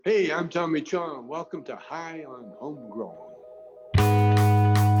Hey, I'm Tommy Chong. Welcome to High on Homegrown.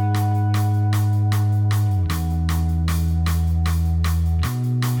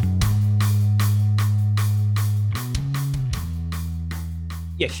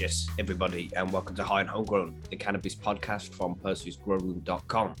 Yes, everybody, and welcome to High and Homegrown, the cannabis podcast from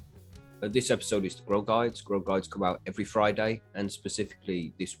Percy'sGrowroom.com. This episode is the Grow Guides. Grow Guides come out every Friday, and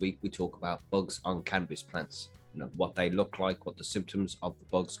specifically this week we talk about bugs on cannabis plants. What they look like, what the symptoms of the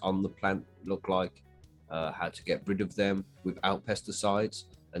bugs on the plant look like, how to get rid of them without pesticides,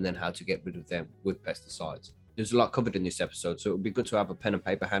 and then how to get rid of them with pesticides. There's a lot covered in this episode, so it would be good to have a pen and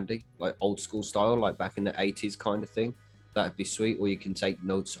paper handy, like old school style, like back in the 80s kind of thing. That'd be sweet, or you can take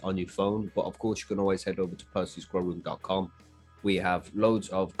notes on your phone. But of course, you can always head over to Percy'sGrowroom.com. We have loads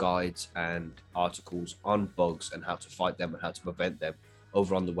of guides and articles on bugs and how to fight them and how to prevent them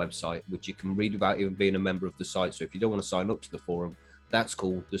over on the website, which you can read without even being a member of the site. So if you don't want to sign up to the forum, that's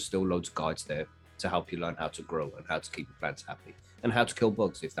cool. There's still loads of guides there to help you learn how to grow and how to keep your plants happy and how to kill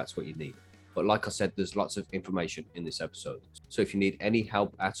bugs if that's what you need. But like I said, there's lots of information in this episode. So if you need any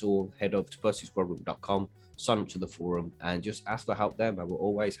help at all, head over to Percy'sGrowroom.com, sign up to the forum, and just ask for help there. And we're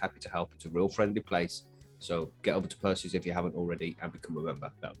always happy to help. It's a real friendly place. So get over to Percy's if you haven't already and become a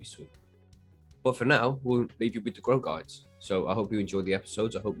member. That would be sweet. But for now, we'll leave you with the Grow Guides. So I hope you enjoy the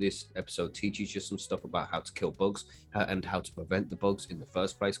episodes. I hope this episode teaches you some stuff about how to kill bugs and how to prevent the bugs in the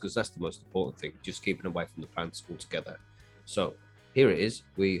first place, because that's the most important thing, just keeping away from the plants altogether. So here it is.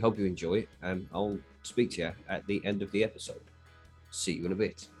 We hope you enjoy it, and I'll speak to you at the end of the episode. See you in a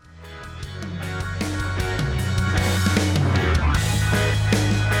bit.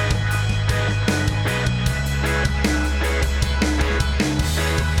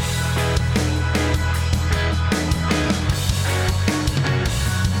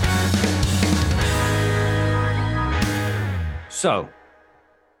 So,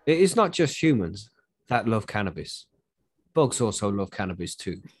 it is not just humans that love cannabis. Bugs also love cannabis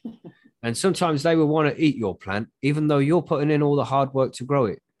too. And sometimes they will want to eat your plant, even though you're putting in all the hard work to grow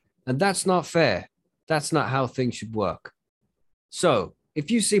it. And that's not fair. That's not how things should work. So,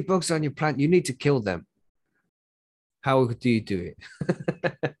 if you see bugs on your plant, you need to kill them. How do you do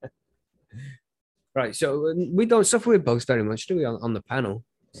it? Right. So, we don't suffer with bugs very much, do we, on the panel?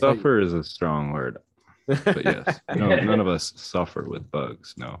 Suffer is a strong word. But yes, none of us suffer with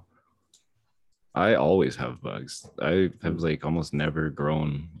bugs. No, I always have bugs. I have like almost never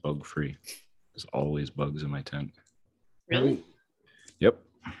grown bug free. There's always bugs in my tent. Really? Yep.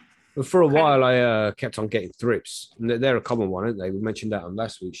 But for a while, I kept on getting thrips. They're a common one, aren't they? We mentioned that on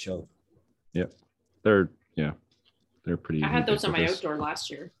last week's show. Yep. They're pretty. I had those on my ubiquitous. outdoor last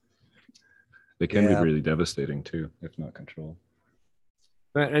year. They can be really devastating too, if not controlled.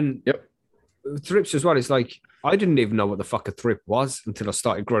 And yep. Thrips as well. It's like I didn't even know what the fuck a thrip was until I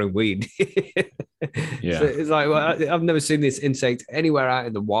started growing weed. Yeah, so it's like, well, I've never seen this insect anywhere out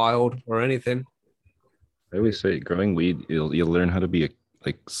in the wild or anything. I always say growing weed, you'll learn how to be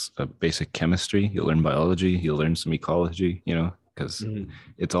a basic chemistry. You'll learn biology. You'll learn some ecology. Because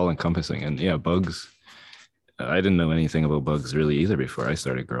it's all encompassing. And yeah, bugs. I didn't know anything about bugs really either before I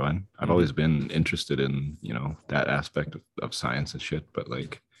started growing. I've always been interested in that aspect of science and shit, but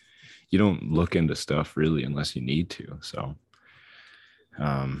like. You don't look into stuff really unless you need to. So,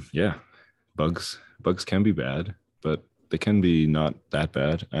 bugs can be bad, but they can be not that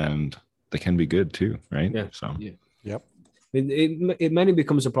bad, and they can be good too, right? Yeah. So, yeah. Yep. It mainly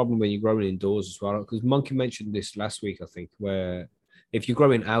becomes a problem when you're growing indoors as well. Because Monkey mentioned this last week, I think, where if you're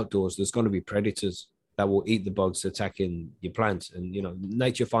growing outdoors, there's going to be predators that will eat the bugs attacking your plants, and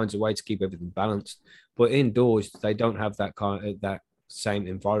nature finds a way to keep everything balanced. But indoors, they don't have that same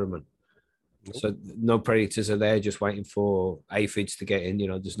environment. Nope. So no predators are there just waiting for aphids to get in.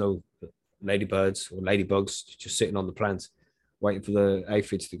 There's no ladybirds or ladybugs just sitting on the plants waiting for the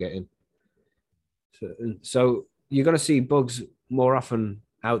aphids to get in. So you're going to see bugs more often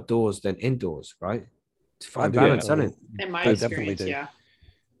outdoors than indoors, right? To find balance, isn't it? In my experience, yeah.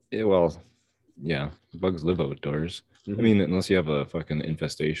 Well, yeah, bugs live outdoors. I mean, unless you have a fucking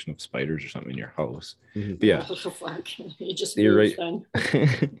infestation of spiders or something in your house. But yeah, you're right.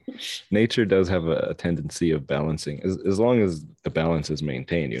 Nature does have a tendency of balancing, as long as the balance is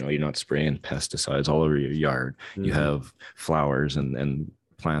maintained. You're not spraying pesticides all over your yard. You have flowers and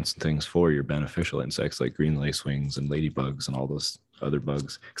plants and things for your beneficial insects like green lacewings and ladybugs and all those other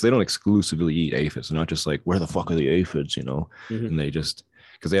bugs, because they don't exclusively eat aphids. They're not just like, where the fuck are the aphids, and they just,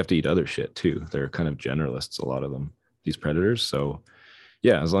 because they have to eat other shit too. They're kind of generalists, a lot of them, these predators. So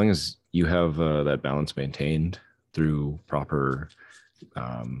yeah, as long as you have that balance maintained through proper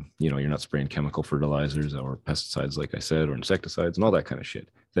You're not spraying chemical fertilizers or pesticides, like I said, or insecticides and all that kind of shit,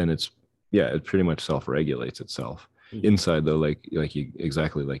 then it pretty much self-regulates itself. Mhm. Inside though, like you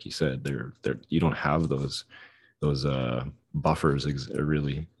exactly like you said, there you don't have those buffers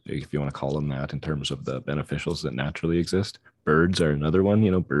really, if you want to call them that, in terms of the beneficials that naturally exist. Birds are another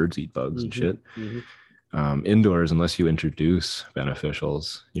one. Birds eat bugs and shit. Indoors, unless you introduce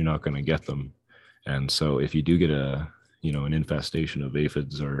beneficials, you're not going to get them. And so if you do get an infestation of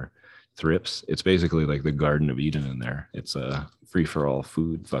aphids or thrips, it's basically like the Garden of Eden in there. It's a free-for-all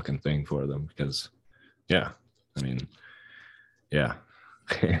food fucking thing for them because, yeah.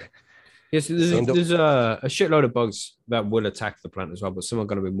 Yes, there's a shitload of bugs that will attack the plant as well, but some are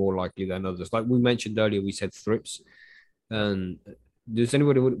going to be more likely than others. Like we mentioned earlier, we said thrips. And does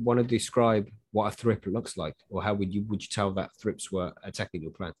anybody want to describe what a thrip looks like, or how would you tell that thrips were attacking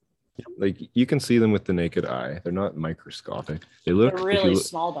your plant? Like you can see them with the naked eye. They're not microscopic. They look They're really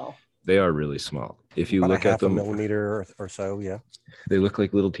small though. They are really small. If you About look a at half them, a millimeter or so, yeah. They look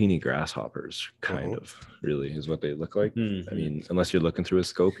like little teeny grasshoppers, kind of. Really, is what they look like. I mean, unless you're looking through a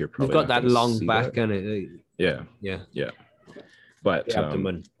scope, you're probably They've got not that gonna long see back, that. and it. Yeah. But The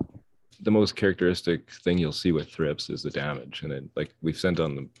abdomen. the most characteristic thing you'll see with thrips is the damage, and like we've sent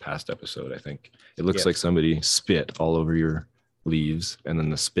on the past episode, I think it looks like somebody spit all over your leaves, and then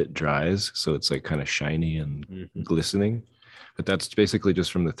the spit dries, so it's like kind of shiny and glistening. But that's basically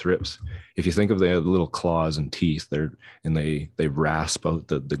just from the thrips. If you think of, they have little claws and teeth, they rasp out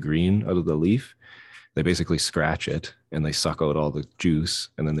the green out of the leaf. They basically scratch it and they suck out all the juice,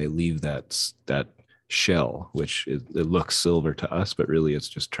 and then they leave that shell, which it looks silver to us, but really it's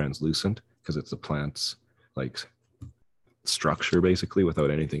just translucent because it's the plant's like structure basically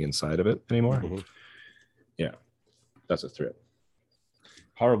without anything inside of it anymore. Yeah, that's a thrip.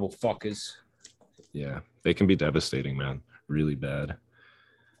 Horrible fuckers. Yeah, they can be devastating, man. Really bad.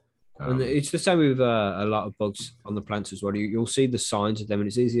 And it's the same with a lot of bugs on the plants as well. You'll see the signs of them, and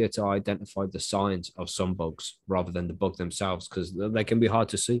it's easier to identify the signs of some bugs rather than the bug themselves, because they can be hard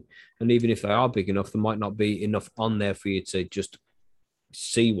to see. And even if they are big enough, there might not be enough on there for you to just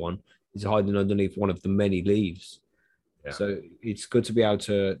see one. It's hiding underneath one of the many leaves. Yeah. So it's good to be able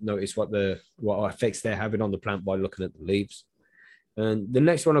to notice what effects they're having on the plant by looking at the leaves. And the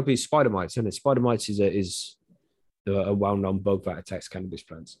next one will be spider mites, and spider mites is a well-known bug that attacks cannabis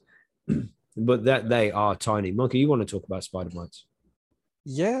plants. But that they are tiny. Monkey, you want to talk about spider mites?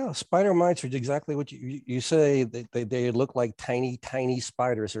 Yeah, spider mites are exactly what you say. They look like tiny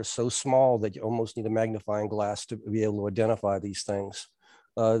spiders. They're so small that you almost need a magnifying glass to be able to identify these things.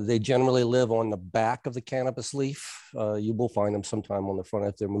 They generally live on the back of the cannabis leaf. You will find them sometime on the front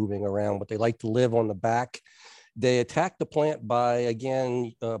if they're moving around, but they like to live on the back. They attack the plant by,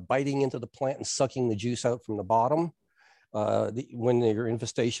 again, biting into the plant and sucking the juice out from the bottom. When your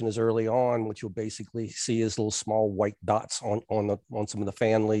infestation is early on, what you'll basically see is little small white dots on some of the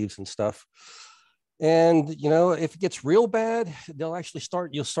fan leaves and stuff. And, if it gets real bad,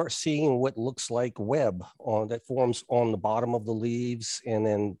 you'll start seeing what looks like web that forms on the bottom of the leaves. And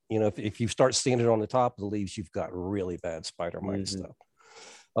then, if you start seeing it on the top of the leaves, you've got really bad spider mite stuff.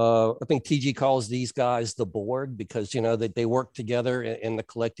 I think TG calls these guys the board because, they work together and the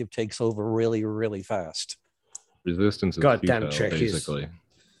collective takes over really, really fast. Resistance is goddamn futile, basically,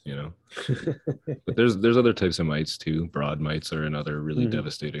 But there's other types of mites too. Broad mites are another really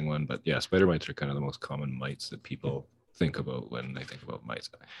devastating one. But yeah, spider mites are kind of the most common mites that people think about when they think about mites.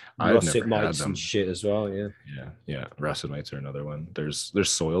 I've never mites had them. and shit as well. Yeah. Russet mites are another one. There's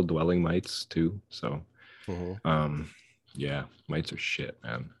soil dwelling mites too. So, yeah, mites are shit,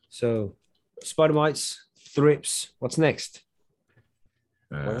 man. So, spider mites, thrips. What's next?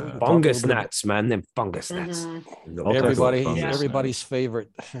 Fungus gnats, man. Them fungus gnats. Everybody's favorite,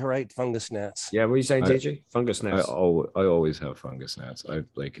 right? Fungus gnats. Yeah, what are you saying, TJ? Fungus gnats. I always have fungus gnats.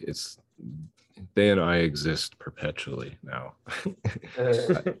 They and I exist perpetually now.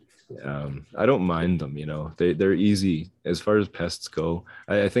 I don't mind them. They're easy as far as pests go.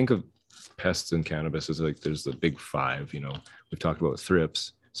 I think of pests in cannabis as like there's the big five. We've talked about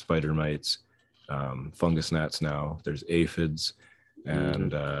thrips, spider mites, fungus gnats. Now there's aphids.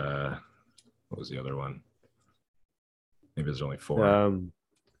 And what was the other one? Maybe there's only four.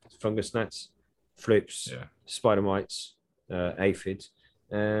 Fungus gnats, thrips, spider mites, aphids,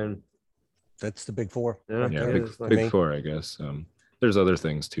 and that's the big four. Big four, I guess. There's other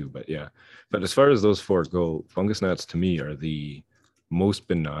things too, but yeah. But as far as those four go, fungus gnats to me are the most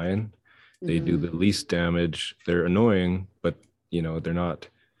benign. They do the least damage. They're annoying, but they're not.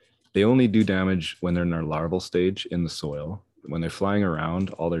 They only do damage when they're in their larval stage in the soil. when they're flying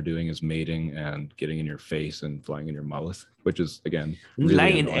around, all they're doing is mating and getting in your face and flying in your mouth, which is again really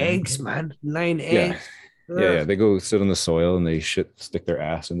laying annoying. eggs, man. Laying Yeah. eggs. Yeah, they go sit on the soil and they stick their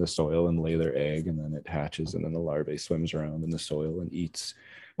ass in the soil and lay their egg, and then it hatches, and then the larvae swims around in the soil and eats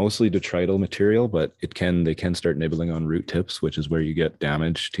mostly detrital material, but they can start nibbling on root tips, which is where you get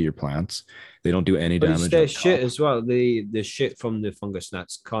damage to your plants. They don't do any But damage. it's their on shit top. as well. The shit from the fungus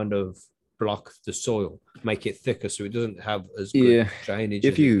gnats kind of block the soil, make it thicker, so it doesn't have as good Yeah, drainage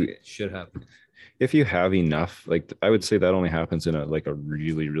if as you- it should have. If you have enough, like I would say that only happens in a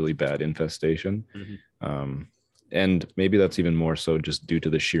really, really bad infestation. Mhm. And maybe that's even more so just due to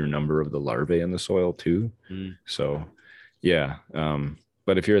the sheer number of the larvae in the soil too. Mm. So yeah.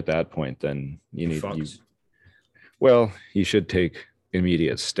 But if you're at that point, then you Fucked. you should take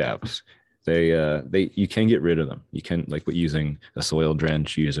immediate steps. You can get rid of them. You can, like, using a soil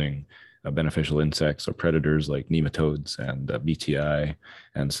drench, using beneficial insects or predators like nematodes and BTI,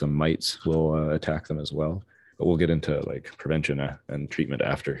 and some mites will attack them as well. But we'll get into like prevention and treatment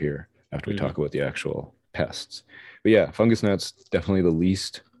after we talk about the actual pests. But yeah, fungus gnats definitely the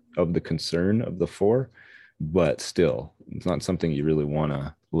least of the concern of the four, but still, it's not something you really want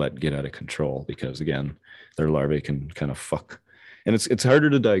to let get out of control, because again, their larvae can kind of fuck. And it's harder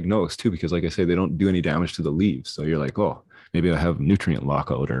to diagnose too, because like I say, they don't do any damage to the leaves. So you're like, oh, maybe I have nutrient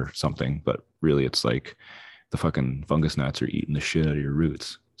lockout or something, but really it's like the fucking fungus gnats are eating the shit out of your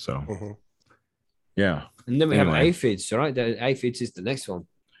roots. So yeah. And then we have Anyway. aphids, all right? The aphids is the next one.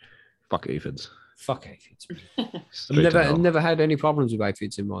 Fuck aphids. Fuck aphids. Straight to I've hell. never had any problems with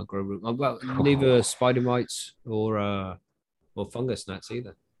aphids in my grow room. Well, neither spider mites or fungus gnats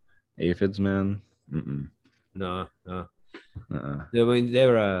either. Aphids, man. Mm-mm. No. Uh-uh. I mean,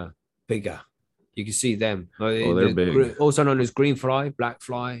 they're bigger. You can see them. Oh, they're big. Also known as green fly, black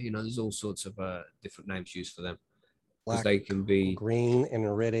fly. You know, there's all sorts of different names used for them. Because Black, they can be. green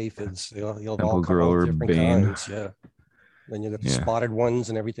and red aphids. You'll have Temple all grower, different bane. kinds. Yeah. Then you got the Yeah. spotted ones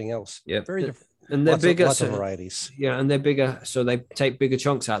and everything else. Yeah. Very different. And they're bigger. Lots of so- varieties. Yeah, and they're bigger, so they take bigger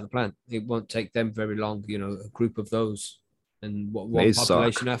chunks out of the plant. It won't take them very long, you know, a group of those. And what one They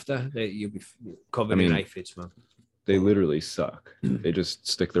population suck. after, you'll be covered in mean, aphids, man. They literally suck. They just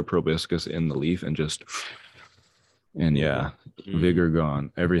stick their proboscis in the leaf and just, and yeah, vigor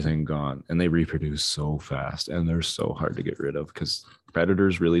gone, everything gone. And they reproduce so fast, and they're so hard to get rid of because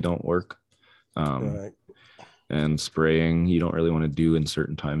predators really don't work. Right. And spraying, you don't really want to do in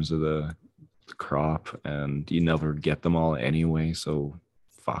certain times of the crop, and you never get them all anyway. So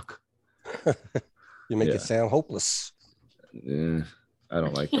fuck. You make Yeah. it sound hopeless. I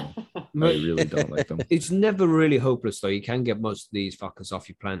don't like them. I really don't like them. It's never really hopeless though. You can get most of these fuckers off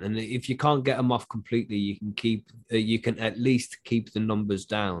your plant, and if you can't get them off completely, you can at least keep the numbers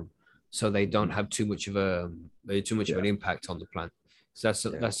down, so they don't have too much of an impact on the plant. So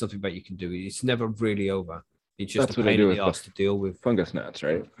that's something that you can do. It's never really over. It's just That's a what I pain do in with the ass to deal with. Fungus gnats,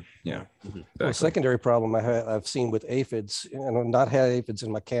 right? Yeah. Well, a Exactly. secondary problem I've seen with aphids, and I've not had aphids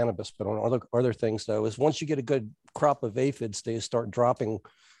in my cannabis, but on other things though, is once you get a good crop of aphids, they start dropping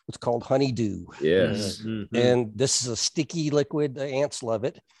what's called honeydew. Yes. Mhm. And this is a sticky liquid. The ants love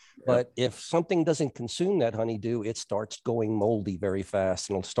it. But if something doesn't consume that honeydew, it starts going moldy very fast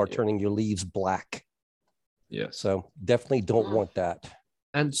and it'll start turning your leaves black. Yes. So definitely don't want that.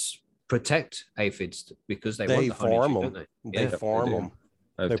 Ants protect aphids because they They want the honeydew, farm don't them. they? They Yeah, farm do. them.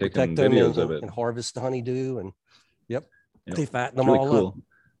 I've They taken protect them videos of it. and harvest the honeydew. And Yep. they fatten It's them really all cool.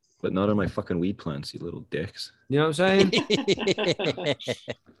 But not on my fucking weed plants, you little dicks. You know what I'm saying? up.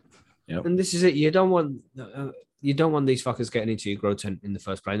 Yep. And this is it. You don't want these fuckers getting into your grow tent in the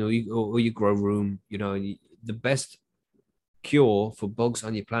first place, or your grow room. You know, the best cure for bugs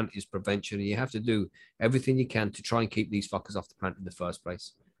on your plant is prevention, and you have to do everything you can to try and keep these fuckers off the plant in the first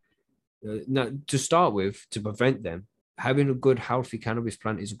place. Now, to start with, to prevent them, having a good healthy cannabis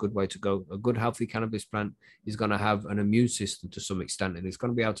plant is a good way to go. A good healthy cannabis plant is going to have an immune system to some extent, and it's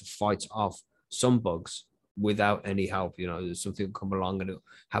going to be able to fight off some bugs without any help. You know, there's something will come along and it'll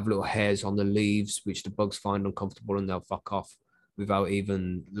have little hairs on the leaves, which the bugs find uncomfortable, and they'll fuck off without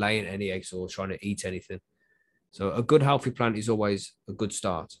even laying any eggs or trying to eat anything. So a good healthy plant is always a good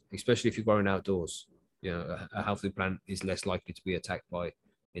start, especially if you're growing outdoors. You know, a healthy plant is less likely to be attacked by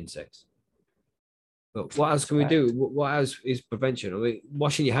insects. But what else can we do? What else is prevention? I mean,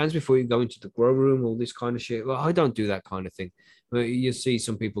 washing your hands before you go into the grow room, all this kind of shit. Well, I don't do that kind of thing. But you see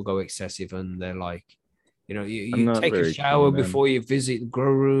some people go excessive, and they're like, you know, I'm you not take a very shower keen, man. before you visit the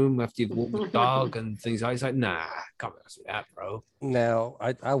grow room after you've walked the dog and things. It's like, nah, can't do that, bro. Now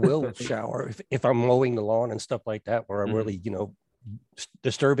I will shower if I'm mowing the lawn and stuff like that, where I'm Mhm. really,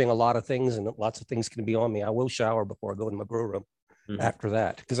 disturbing a lot of things, and lots of things can be on me, I will shower before I go to my grow room Mhm. after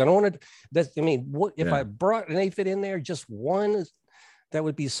that, because I don't want to. That's, I mean, what if Yeah. I brought an aphid in there, just one? That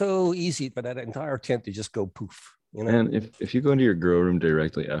would be so easy for that entire tent to just go poof. You know, And if you go into your grow room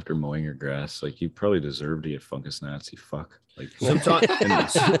directly after mowing your grass, like you probably deserve to get fungus gnats, you fuck. Like Sometimes,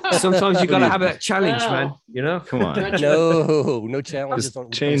 and sometimes you gotta What do you- have that challenge, man. Wow. You know. come on. no challenges.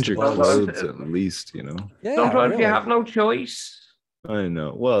 Just change your Well, clothes at least, you know. Yeah, Sometimes really. you have no choice. I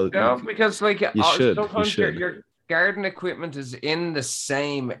know. Well, You know, because like You should, you sometimes should. your garden equipment is in the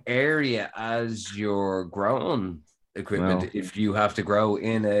same area as your grown equipment. Well, if you have to grow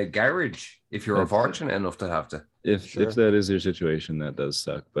in a garage, if you're That's- fortunate enough to have to. if Sure. that is your situation, that does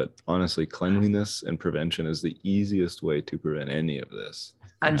suck. But honestly, cleanliness and prevention is the easiest way to prevent any of this.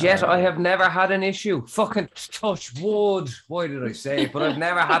 And yet, I have never had an issue. Fucking touch wood. Why did I say it? But I've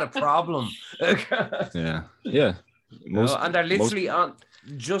never had a problem. Yeah. Yeah. Most, and they're most- literally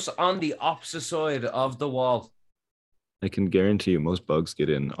just on the opposite side of the wall. I can guarantee you most bugs get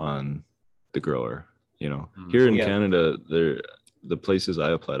in on the grower. You know, Mm. here in Yeah. Canada, the places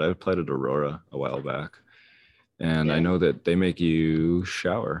I applied at Aurora a while back. And I Yeah. know that they make you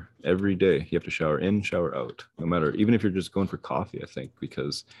shower every day. You have to shower in, shower out, no matter, even if you're just going for coffee, I think,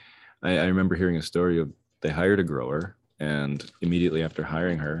 because I remember hearing a story of they hired a grower, and immediately after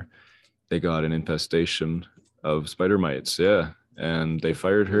hiring her, they got an infestation of spider mites. Yeah. And they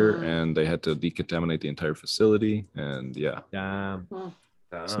fired her Mm. and they had to decontaminate the entire facility. And yeah, Damn.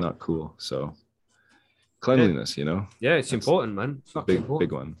 it's not cool. So cleanliness, you know, Yeah, it's That's important, man. It's fucking big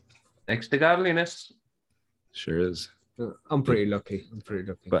important. one. Next to godliness. Sure is. I'm pretty lucky.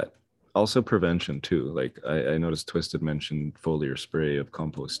 But also prevention too. Like I noticed Twisted mentioned foliar spray of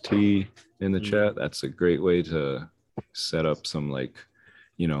compost tea in the Mm. chat. That's a great way to set up some, like,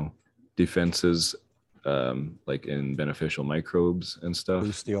 you know, defenses, like in beneficial microbes and stuff.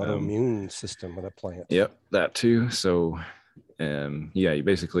 Boost the Um, autoimmune system of the plant. Yep, that too. So, yeah, you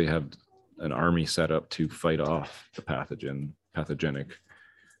basically have an army set up to fight off the pathogenic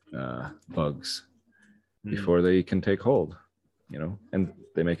bugs before they can take hold, you know, and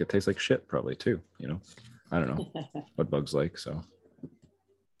they make it taste like shit probably too, you know. I don't know what bugs like. So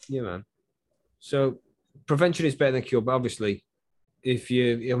Yeah, man. So prevention is better than cure, but obviously, if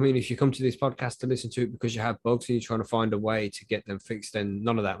you come to this podcast to listen to it because you have bugs and you're trying to find a way to get them fixed, then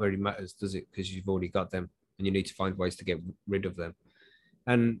none of that really matters, does it? Because you've already got them and you need to find ways to get rid of them.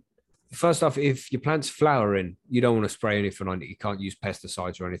 And first off, if your plant's flowering, you don't want to spray anything on it. You can't use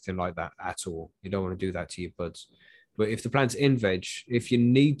pesticides or anything like that at all. You don't want to do that to your buds. But if the plant's in veg, if you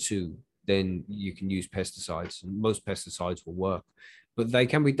need to, then you can use pesticides. And most pesticides will work, but they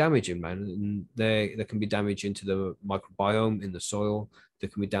can be damaging, man. And they can be damaging to the microbiome in the soil. They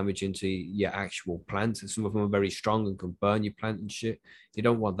can be damaging to your actual plants. And some of them are very strong and can burn your plant and shit. You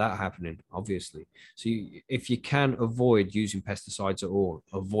don't want that happening, obviously. So if you can avoid using pesticides at all,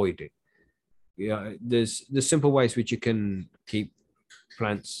 avoid it. Yeah, there's simple ways which you can keep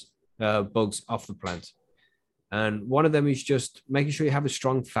bugs off the plant. And one of them is just making sure you have a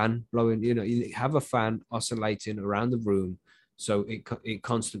strong fan blowing, you have a fan oscillating around the room so it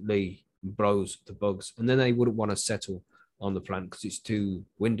constantly blows the bugs. And then they wouldn't want to settle on the plant because it's too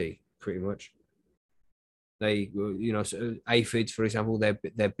windy, pretty much. They, so aphids, for example,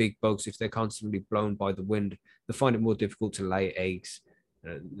 they're big bugs. If they're constantly blown by the wind, they find it more difficult to lay eggs.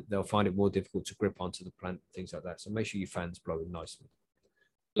 They'll find it more difficult to grip onto the plant, things like that. So make sure your fan's blowing nicely.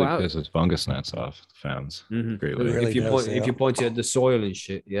 like this is fungus gnats off the fans. Mhm. Great way. Really If you point at the soil and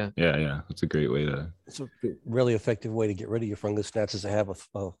shit, yeah. Yeah, it's a great way to. It's a really effective way to get rid of your fungus gnats is to have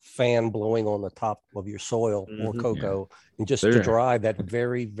a fan blowing on the top of your soil or Mhm. cocoa, and just There- to dry that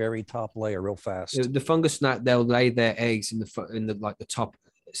very, very top layer real fast. The fungus gnat, they'll lay their eggs in the like the top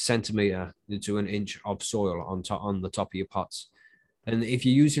centimeter to an inch of soil on the top of your pots. And if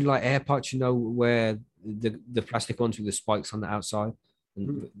you're using like air pots, where the plastic ones with the spikes on the outside,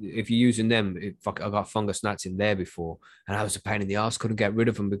 and if you're using them, I got fungus gnats in there before, and I was a pain in the ass. Couldn't get rid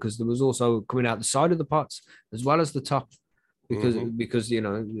of them because there was also coming out the side of the pots as well as the top, because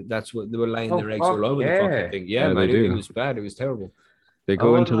that's what they were laying their eggs all over the fucking thing. Yeah, Yeah, man, they it do. was bad. It was terrible. They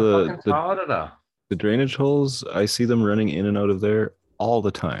go into the the drainage holes. I see them running in and out of there all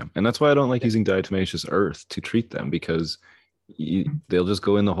the time, and that's why I don't like using diatomaceous earth to treat them, because they'll just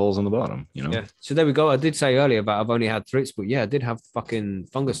go in the holes on the bottom. Yeah. So there we go. I did say earlier about I've only had thrips, but yeah, I did have fucking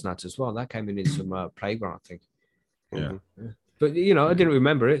fungus gnats as well. That came in some playground, I think. Yeah. But I didn't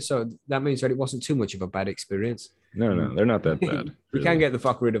remember it, so that means that it wasn't too much of a bad experience. No, they're not that bad. You can get the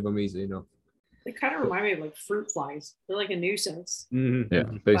fuck rid of them easily, They kind of remind me of like fruit flies. They're like a nuisance. Mhm. Yeah,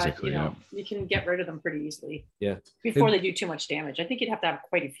 But, basically. you know, you can get rid of them pretty easily. Yeah. Before they do too much damage. I think you'd have to have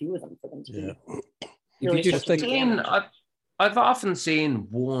quite a few of them for them to Yeah. be If really you just start to do damage. I've often seen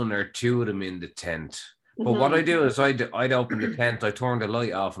one or two of them in the tent. But what I do is I'd open the tent, I turn the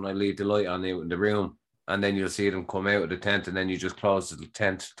light off, and I leave the light on out in the room. And then you'll see them come out of the tent, and then you just close the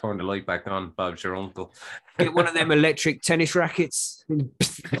tent, turn the light back on. Bob's your uncle. Get one of them electric tennis rackets.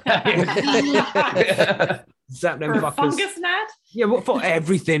 Zap them For a fuckers. fungus gnat? Yeah, what for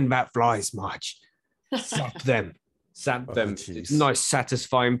everything that flies, Marge. Zap them. Zap Oh, them. jeez. It's nice,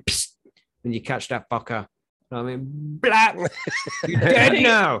 satisfying. Psst, when you catch that fucker. I mean, blap. You're dead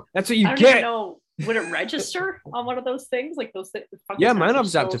now. That's what you I don't even get. know. Would it register on one of those things? Like those fungus Yeah, man,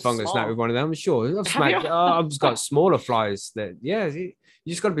 gnats I've are zapped so a fungus small. gnat with one of them. Sure, I've Have smacked. you? I've just got smaller flies. That you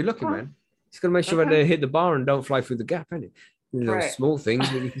just got to be looking, Huh. man. Just got to make sure that Okay. they hit the bar and don't fly through the gap, innit? Those Right. small things,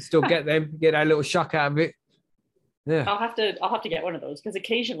 but you can still get them. Get that little shock out of it. Yeah, I'll have to get one of those because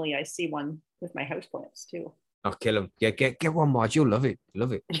occasionally I see one with my houseplants too. I'll kill them. Yeah, get one, Marge. You'll love it.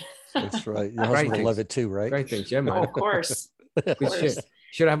 Love it. That's right. Your Great husband will things. love it too, right? Great things, yeah, Oh, man. of course. Good course. shit.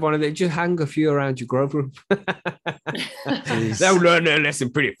 Should have one of them. Just hang a few around your grow room. Jeez. They'll learn their lesson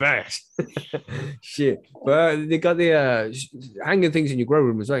pretty fast. Shit. But they got the hanging things in your grow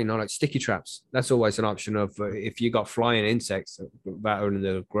room as well, you know, like sticky traps. That's always an option of if you got flying insects that are in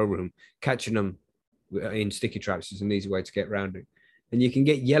the grow room, catching them in sticky traps is an easy way to get around it. And you can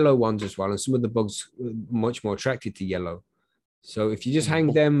get yellow ones as well. And some of the bugs are much more attracted to yellow. So if you just hang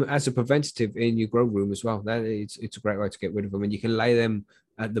them as a preventative in your grow room as well, that it's a great way to get rid of them. And you can lay them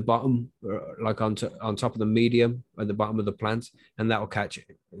at the bottom, like on top of the medium at the bottom of the plant, and that will catch it.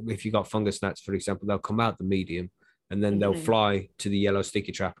 If you got fungus gnats, for example, they'll come out the medium, and then they'll Mhm. fly to the yellow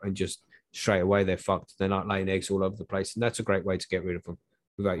sticky trap, and just straight away they're fucked. They're not laying eggs all over the place, and that's a great way to get rid of them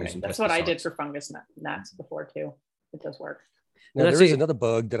without Right. using. That's what I did pesticides. for fungus gnats before too. It does work. Now, that's there is it. another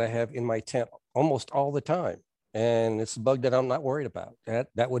bug that I have in my tent almost all the time, and it's a bug that I'm not worried about.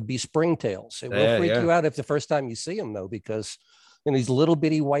 That would be springtails. It will Yeah, freak yeah. you out if the first time you see them, though, because these little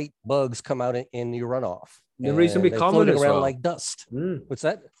bitty white bugs come out in your runoff. They're reasonably and they common float as around well. like dust. Mm. What's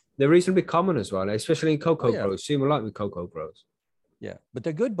that? They're reasonably common as well, especially in cocoa Oh, yeah. grows. See them a lot with cocoa grows. Yeah, but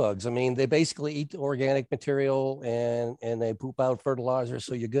they're good bugs. I mean, they basically eat the organic material and they poop out fertilizer,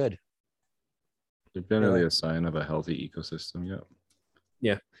 so you're good. They're generally a sign of a healthy ecosystem.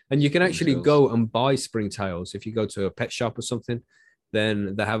 Yeah. And you can actually Springtails. go and buy springtails if you go to a pet shop or something.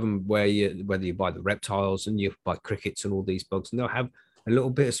 Then they have them whether you buy the reptiles and you buy crickets and all these bugs, and they'll have a little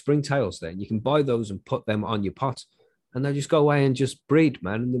bit of springtails there. You can buy those and put them on your pot, and they'll just go away and just breed,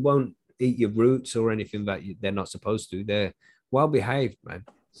 man. And they won't eat your roots or anything that they're not supposed to. They're well behaved, man.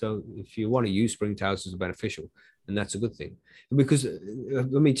 So if you want to use springtails as a beneficial, and that's a good thing, because I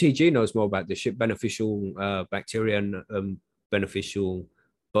mean TG knows more about this shit, beneficial bacteria and beneficial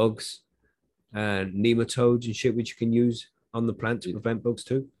bugs and nematodes and shit, which you can use on the plant to prevent bugs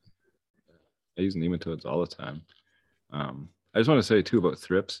too. I use nematodes all the time. I just want to say too about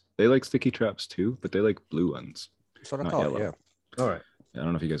thrips. They like sticky traps too, but they like blue ones. That's what I Not call it. yellow. Yeah, All right. I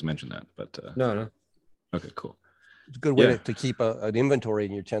don't know if you guys mentioned that, but No. okay, cool. it's a good way Yeah. to keep an inventory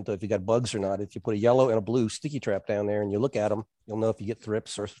in your tent, though, if you got bugs or not. If you put a yellow and a blue sticky trap down there and you look at them, you'll know if you get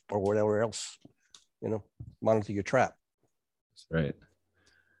thrips or whatever else. Monitor your trap. That's right.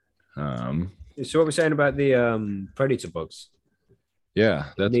 So what we're saying about the predator bugs? Yeah,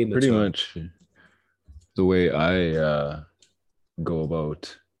 that's pretty Nematode. much the way I go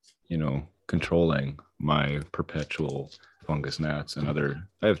about, controlling my perpetual fungus gnats and other.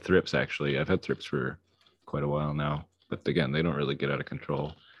 I have thrips actually. I've had thrips for quite a while now, but again, they don't really get out of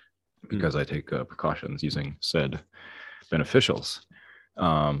control because I take precautions using said beneficials.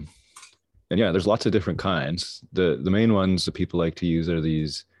 And yeah, there's lots of different kinds. The main ones that people like to use are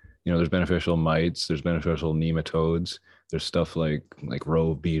these. There's beneficial mites. There's beneficial nematodes. There's stuff like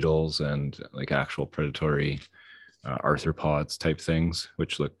rove beetles and like actual predatory arthropods type things,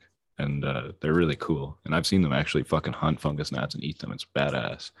 which look and they're really cool. And I've seen them actually fucking hunt fungus gnats and eat them. It's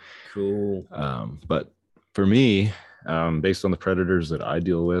badass. Cool. But for me, based on the predators that I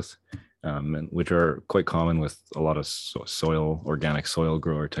deal with, and which are quite common with a lot of organic soil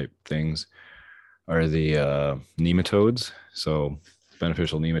grower type things, are the nematodes. So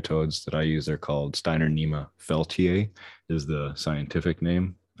beneficial nematodes that I use, they're called Steinernema feltiae is the scientific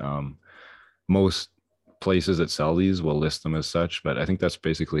name. Most places that sell these will list them as such, but I think that's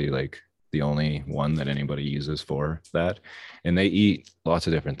basically like the only one that anybody uses for that. And they eat lots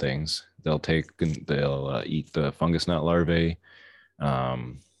of different things. They'll eat the fungus gnat larvae,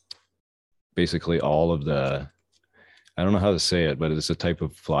 basically all of the I don't know how to say it, but it's a type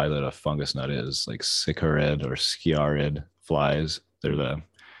of fly that a fungus nut is, like Cicarid or Sciarid flies. They're the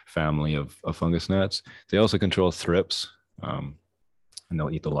family of fungus gnats. They also control thrips, and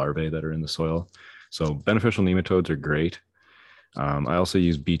they'll eat the larvae that are in the soil. So beneficial nematodes are great. I also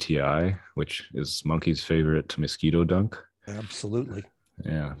use BTI, which is monkey's favorite mosquito dunk. Absolutely.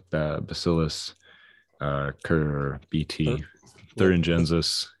 Yeah, Bacillus BT, Thur-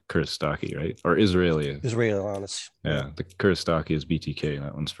 Thuringiensis Kurostaki, right? Or Israeli. Israelanus. Yeah, the Kurostaki is BTK.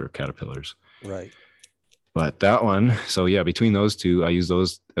 That one's for caterpillars. Right. But that one, so yeah, between those two, I use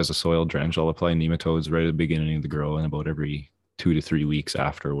those as a soil drench. I'll apply nematodes right at the beginning of the grow and about every 2 to 3 weeks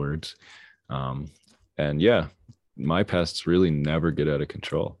afterwards. And yeah, my pests really never get out of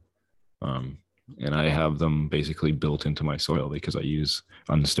control. And I have them basically built into my soil because I use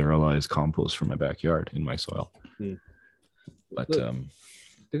unsterilized compost from my backyard in my soil. But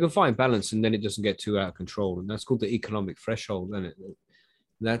they can find balance, and then it doesn't get too out of control, and that's called the economic threshold, isn't it?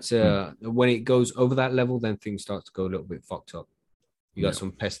 That's when it goes over that level, then things start to go a little bit fucked up. You got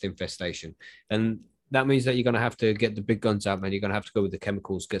some pest infestation, and that means that you're going to have to get the big guns out, man. You're going to have to go with the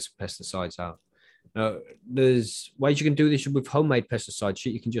chemicals, get some pesticides out. There's ways you can do this with homemade pesticide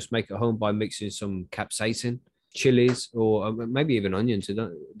shit. You can just make it home by mixing some capsaicin, chilies, or maybe even onions.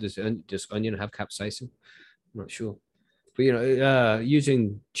 Does onion have capsaicin? I'm not sure. But,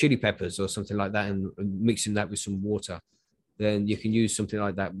 using chili peppers or something like that and mixing that with some water, then you can use something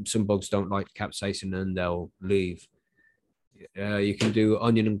like that. Some bugs don't like capsaicin and they'll leave. You can do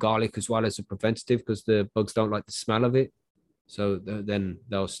onion and garlic as well as a preventative because the bugs don't like the smell of it. So then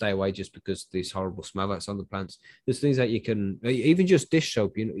they'll stay away just because this horrible smell that's on the plants. There's things that you can, even just dish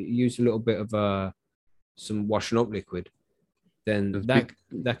soap, use a little bit of some washing up liquid. Then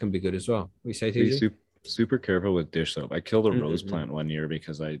that can be good as well. We say to super careful with dish soap. I killed a rose plant one year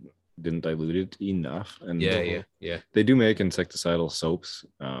because I didn't dilute it enough. And yeah. They do make insecticidal soaps.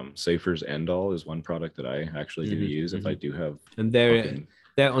 Safer's Endall is one product that I actually do use if I do have. And they're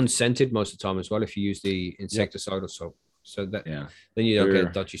unscented most of the time as well if you use the insecticidal soap. So that then you don't get a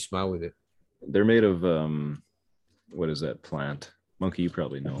dodgy smell with it. They're made of what is that plant? Monkey, you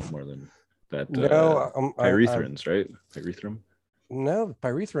probably know more than that. No, pyrethrins, right? Pyrethrum. No,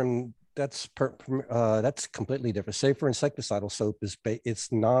 pyrethrum. That's completely different. Safer insecticidal soap is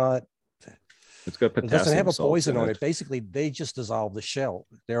it's not. It's got potassium. It doesn't have a poison on it. Basically, they just dissolve the shell.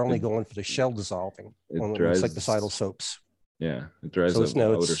 They're only going for the shell dissolving on insecticidal soaps. Yeah, it dries out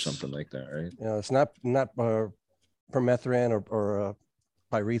or something like that, right? It's not permethrin or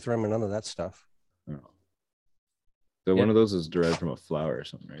pyrethrum or none of that stuff. Oh. So one of those is derived from a flower or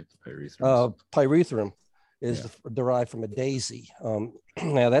something, right? The pyrethrum. Pyrethrum is derived from a daisy.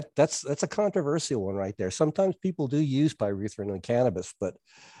 Now that's a controversial one right there. Sometimes people do use pyrethrum in cannabis, but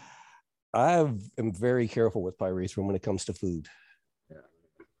I am very careful with pyrethrum when it comes to food.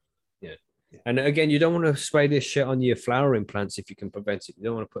 Yeah. And again, you don't want to spray this shit on your flowering plants if you can prevent it. You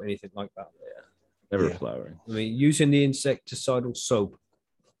don't want to put anything like that there. Never flowering. I mean, using the insecticidal soap,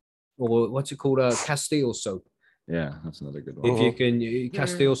 or what's it called? Castile soap. Yeah, that's another good one. If you can,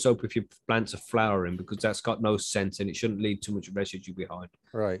 Castile soap if your plants are flowering because that's got no scent and it shouldn't leave too much residue behind.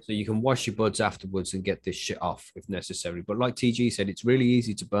 Right. So you can wash your buds afterwards and get this shit off if necessary. But like TG said, it's really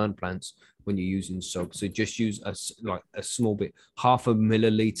easy to burn plants when you're using soap. So just use a small bit, 0.5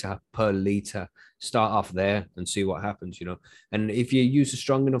 milliliter per liter. Start off there and see what happens, And if you use a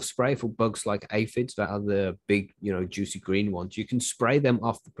strong enough spray for bugs like aphids that are the big, juicy green ones, you can spray them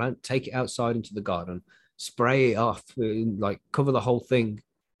off the plant, take it outside into the garden, spray it off, cover the whole thing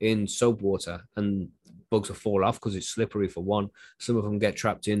in soap water, and bugs will fall off because it's slippery for one. Some of them get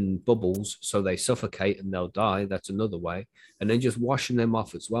trapped in bubbles, so they suffocate and they'll die. That's another way. And then just washing them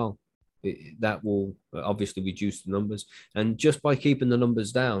off as well. That will obviously reduce the numbers. And just by keeping the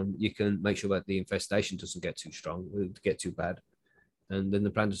numbers down, you can make sure that the infestation doesn't get too strong, get too bad. And then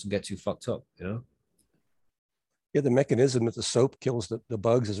the plant doesn't get too fucked up, Yeah, the mechanism that the soap kills the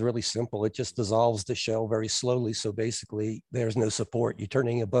bugs is really simple. It just dissolves the shell very slowly. So basically, there's no support. You're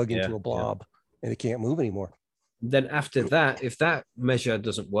turning a bug into a blob and it can't move anymore. Then after that, if that measure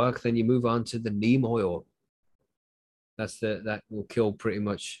doesn't work, then you move on to the neem oil. That will kill pretty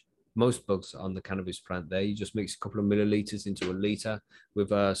much most bugs on the cannabis plant there. You just mix a couple of milliliters into a liter with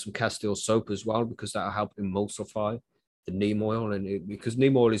some Castile soap as well, because that'll help emulsify the neem oil. And because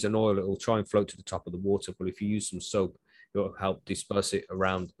neem oil is an oil, it will try and float to the top of the water. But if you use some soap, it will help disperse it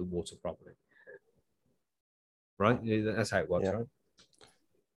around the water properly. Right? That's how it works, right?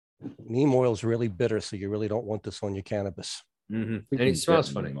 Neem oil is really bitter, so you really don't want this on your cannabis. And it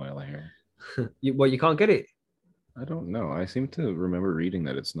smells funny. Oil here. You can't get it. I don't know. I seem to remember reading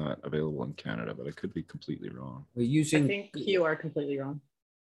that it's not available in Canada, but I could be completely wrong. We're I using think you are completely wrong.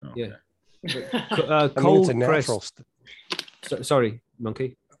 Oh, Yeah. okay. I mean, it's cold a natural. pressed. Sorry,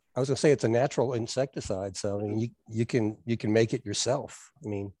 Monkey. I was gonna say it's a natural insecticide, so I mean, you can make it yourself. I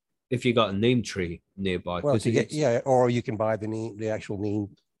mean, If you got a neem tree nearby, well, 'cause to get it's- or you can buy the actual neem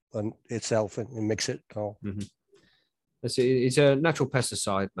itself and mix it all. it's a natural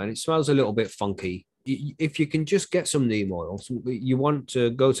pesticide, man. It smells a little bit funky. If you can just get some neem oil, you want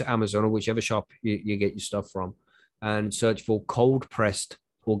to go to Amazon or whichever shop you get your stuff from and search for cold pressed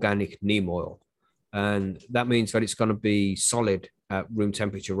organic neem oil. And that means that it's going to be solid at room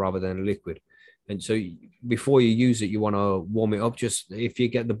temperature rather than liquid. And so before you use it, you want to warm it up. Just if you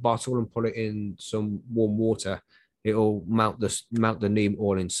get the bottle and put it in some warm water, it'll melt the neem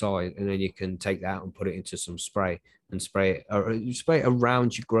oil inside, and then you can take that out and put it into some spray and spray it, or you spray it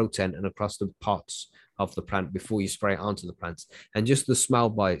around your grow tent and across the pots of the plant before you spray it onto the plants. And just the smell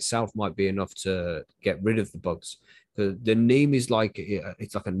by itself might be enough to get rid of the bugs. The neem is like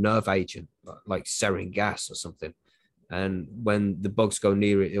it's like a nerve agent, like sarin gas or something. And when the bugs go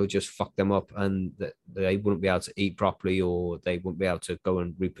near it, it'll just fuck them up, and they wouldn't be able to eat properly, or they wouldn't be able to go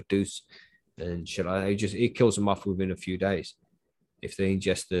and reproduce. And it kills them off within a few days if they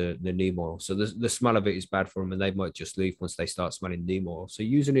ingest the neem oil. So the smell of it is bad for them, and they might just leave once they start smelling neem oil. So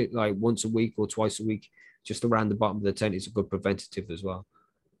using it like once a week or twice a week, just around the bottom of the tent, is a good preventative as well.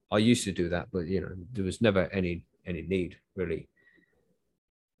 I used to do that, but there was never any need really.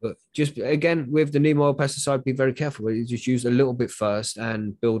 But just again with the neem oil pesticide, be very careful. You just use a little bit first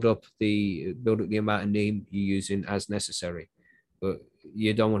and build up the amount of neem you're using as necessary. But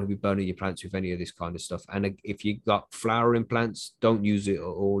you don't want to be burning your plants with any of this kind of stuff. And if you got flowering plants, don't use it at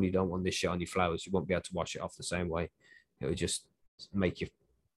all. You don't want this shit on your flowers. You won't be able to wash it off the same way. It would just make your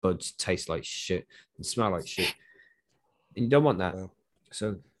buds taste like shit and smell like shit. And you don't want that.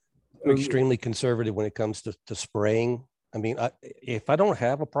 So I'm extremely conservative when it comes to spraying. I mean, if I don't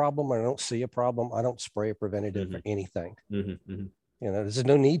have a problem or I don't see a problem, I don't spray a preventative for anything. There's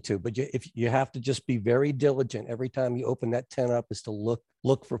no need to, but if you have to just be very diligent every time you open that tent up is to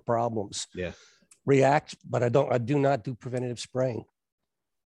look for problems. Yeah. React, but I do not do preventative spraying.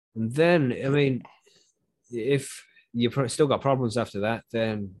 And then, I mean, if you've still got problems after that,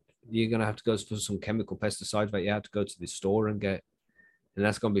 then you're going to have to go for some chemical pesticide that you have to go to the store and get. And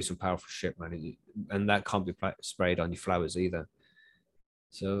that's going to be some powerful shit, man. And that can't be sprayed on your flowers either.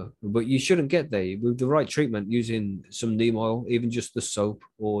 So, but you shouldn't get there with the right treatment using some neem oil, even just the soap,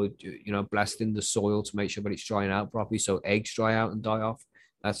 or blasting the soil to make sure that it's drying out properly, so eggs dry out and die off.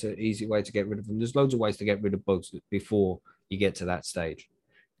 That's an easy way to get rid of them. There's loads of ways to get rid of bugs before you get to that stage.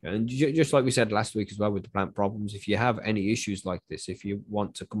 And just like we said last week as well with the plant problems, if you have any issues like this, if you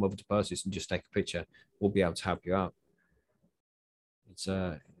want to come over to Perseus and just take a picture, we'll be able to help you out. It's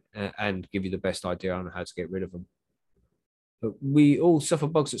and give you the best idea on how to get rid of them. But we all suffer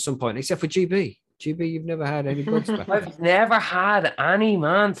bugs at some point, except for GB. GB, you've never had any bugs back. I've never had any,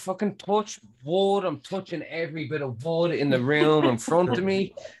 man. Fucking touch wood. I'm touching every bit of wood in the room in front of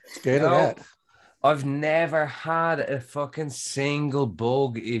me. Scared of that. I've never had a fucking single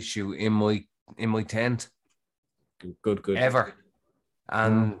bug issue in my tent. Good. Ever.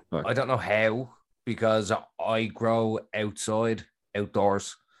 And Fuck. I don't know how, because I grow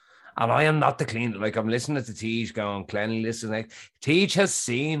outdoors. And I am not the clean. Like, I'm listening to Tej going cleanliness, and like Tej has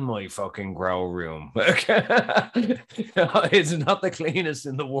seen my fucking grow room. It's not the cleanest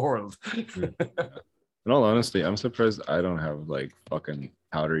in the world. In all honesty, I'm surprised I don't have like fucking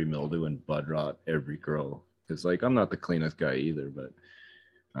powdery mildew and bud rot every grow. Because like I'm not the cleanest guy either, but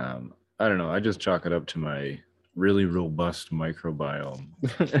I don't know. I just chalk it up to my really robust microbiome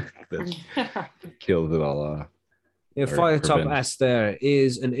that kills it all off. Yeah, Or fire top prevent. asked there,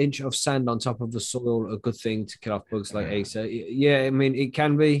 is an inch of sand on top of the soil a good thing to kill off bugs like Asa? Yeah, I mean, it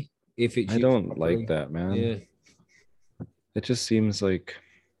can be if it's. I don't like that, man. Yeah. It just seems like,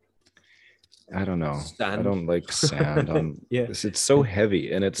 I don't know. I Sand. don't like sand on. Yeah. It's so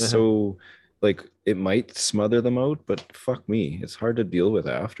heavy and it's so like it might smother them out, but fuck me, it's hard to deal with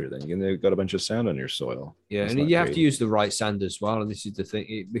after. Then you've got a bunch of sand on your soil. Yeah, That's and not you have great. to use the right sand as well. And this is the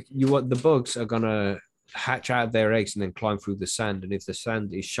thing: the bugs are gonna hatch out of their eggs and then climb through the sand. And if the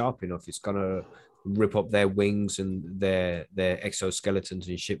sand is sharp enough, it's gonna rip up their wings and their exoskeletons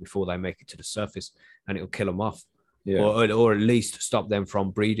and shit before they make it to the surface, and it'll kill them off. Yeah. Or at least stop them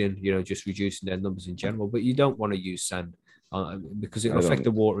from breeding. Just reducing their numbers in general. But you don't want to use sand. Because it'll affect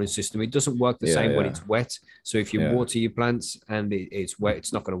the watering system. It doesn't work the same when it's wet. So if you water your plants and it's wet,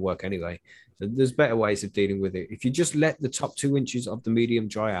 it's not going to work anyway. So there's better ways of dealing with it. If you just let the top 2 inches of the medium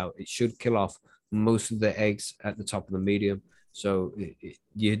dry out, it should kill off most of the eggs at the top of the medium. So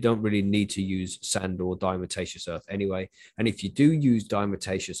you don't really need to use sand or diatomaceous earth anyway. And if you do use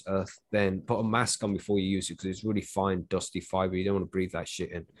diatomaceous earth, then put a mask on before you use it because it's really fine, dusty fiber. You don't want to breathe that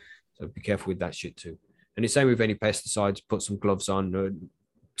shit in. So be careful with that shit too. And the same with any pesticides. Put some gloves on.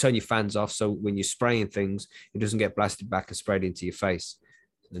 Turn your fans off so when you're spraying things, it doesn't get blasted back and sprayed into your face.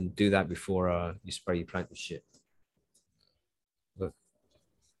 And do that before you spray your plant with shit. But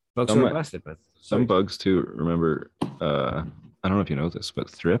bugs are blasted, man. Some bugs too. Remember, I don't know if you know this, but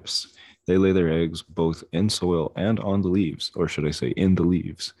thrips, they lay their eggs both in soil and on the leaves, or should I say in the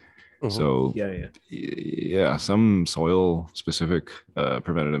leaves. So yeah, some soil specific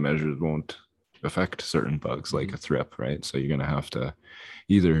preventative measures won't affect certain bugs like a thrip, right? So you're going to have to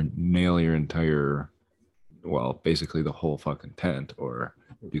either nail your entire, well, basically the whole fucking tent, or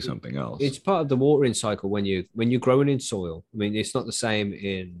do something else. It's part of the watering cycle when you're growing in soil. I mean, it's not the same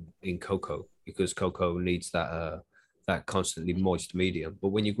in cocoa because cocoa needs that constantly moist medium. But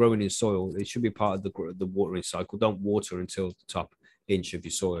when you're growing in soil, it should be part of the watering cycle. Don't water until the top inch of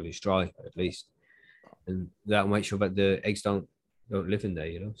your soil is dry, at least, and that'll make sure that the eggs don't live in there.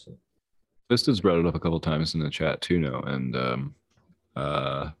 You know. So Vista's brought it up a couple of times in the chat too now, and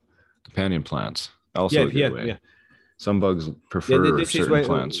companion plants also a good way. Yeah. Some bugs prefer certain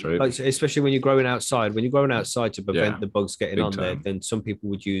plants, right? Like, especially when you're growing outside. When you're growing outside to prevent the bugs getting on there, then some people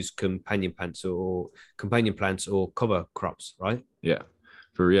would use companion plants or cover crops, right? Yeah,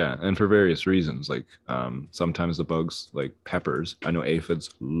 and for various reasons. Like sometimes the bugs, like peppers. I know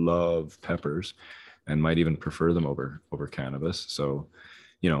aphids love peppers, and might even prefer them over cannabis. So,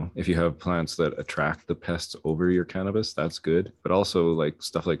 if you have plants that attract the pests over your cannabis, that's good. But also like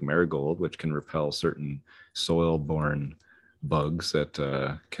stuff like marigold, which can repel certain soil-borne bugs that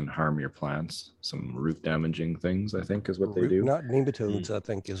can harm your plants. Some root damaging things, I think, is what they do. Not nematodes, I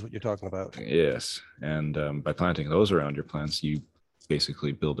think, is what you're talking about. Yes, and by planting those around your plants, you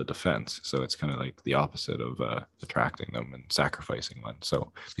basically build a defense. So it's kind of like the opposite of attracting them and sacrificing one.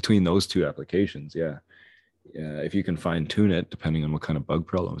 So between those two applications, if you can fine tune it depending on what kind of bug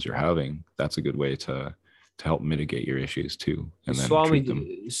problems you're having, that's a good way to help mitigate your issues too. And then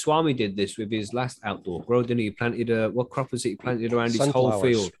Swami did this with his last outdoor grow, didn't he? He planted what crop was it? He planted around his whole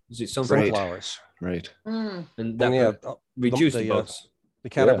field. Was it sunflowers? Right. And that reduced the bugs. The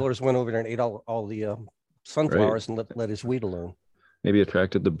caterpillars went over there and ate all the sunflowers and let his weed alone. Maybe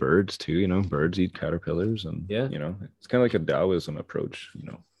attracted the birds too. Birds eat caterpillars, and it's kind of like a Taoism approach.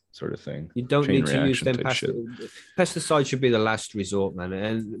 Sort of thing. You don't need to use them. Pesticides should be the last resort, man.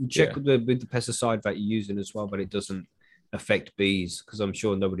 And check with the pesticide that you're using as well, but it doesn't affect bees, because I'm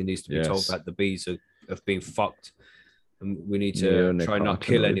sure nobody needs to be told that the bees have been fucked, and we need to try not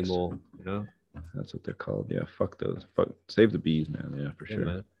kill anymore. That's what they're called. Yeah, fuck those. Save the bees, man. Yeah, for sure.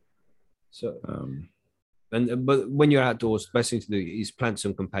 Man. So, but when you're outdoors, the best thing to do is plant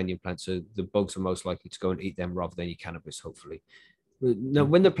some companion plants, so the bugs are most likely to go and eat them rather than your cannabis, hopefully. Now,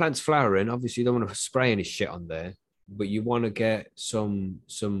 when the plant's flowering, obviously you don't want to spray any shit on there, but you want to get some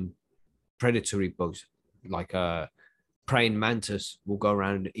predatory bugs, like praying mantis will go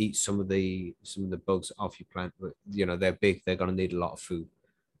around and eat some of the bugs off your plant. But they're big; they're going to need a lot of food.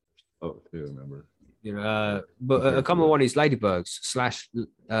 Oh, I remember. But a common one is ladybugs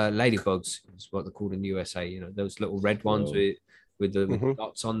ladybugs is what they're called in the USA. Those little red ones with the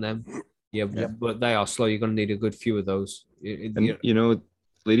dots on them. Yeah, but they are slow. You're going to need a good few of those.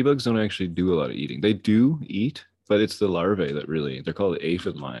 Ladybugs don't actually do a lot of eating. They do eat, but it's the larvae that really, they're called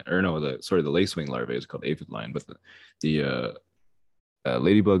aphid line, or no, the lacewing larvae is called aphid line, but the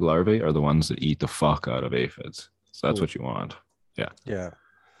ladybug larvae are the ones that eat the fuck out of aphids. So that's what you want. Yeah. Yeah.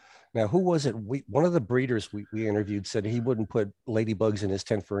 Now, who was it? One of the breeders we interviewed said he wouldn't put ladybugs in his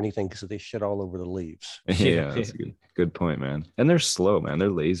tent for anything because they shit all over the leaves. Yeah, that's a good point, man. And they're slow, man. They're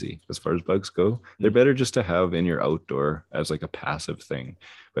lazy as far as bugs go. They're better just to have in your outdoor as like a passive thing.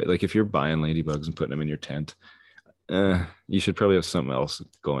 But like if you're buying ladybugs and putting them in your tent, you should probably have something else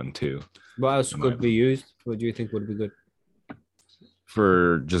going too. What else could be used? What do you think would be good?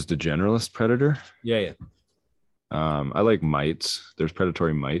 For just a generalist predator? Yeah. I like mites. There's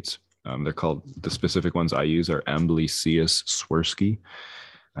predatory mites. They're called, the specific ones I use are Amblyseius swirsky.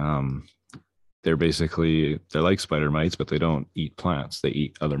 They're like spider mites, but they don't eat plants. They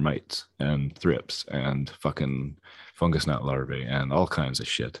eat other mites and thrips and fucking fungus gnat larvae and all kinds of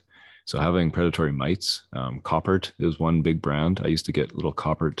shit. So having predatory mites, Coppert is one big brand. I used to get little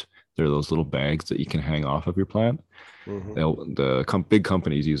Coppert. They're those little bags that you can hang off of your plant. Big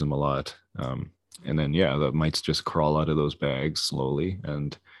companies use them a lot. And then, the mites just crawl out of those bags slowly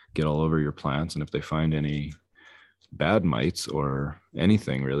and get all over your plants. And if they find any bad mites or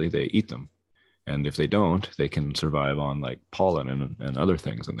anything, really, they eat them. And if they don't, they can survive on like pollen and other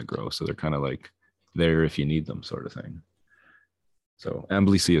things in the grow. So they're kind of like there if you need them, sort of thing. So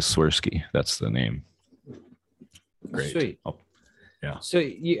Amblysia swirsky, that's the name. Great. Sweet. Oh, yeah. So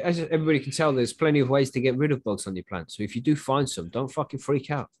as everybody can tell, there's plenty of ways to get rid of bugs on your plants. So if you do find some, don't fucking freak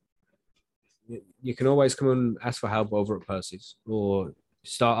out. You can always come and ask for help over at Percy's, or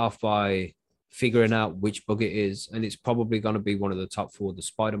start off by figuring out which bug it is. And it's probably going to be one of the top 4, the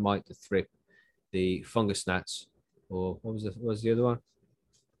spider mite, the thrip, the fungus gnats, or what was the other one?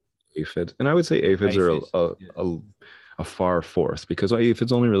 Aphid. And I would say aphids are Aphids, a far fourth, because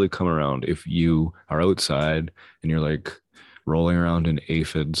aphids only really come around if you are outside and you're like rolling around in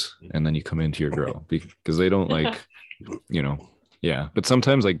aphids and then you come into your grow, because they don't like, yeah. But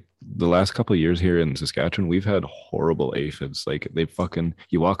sometimes, like the last couple of years here in Saskatchewan, we've had horrible aphids. Like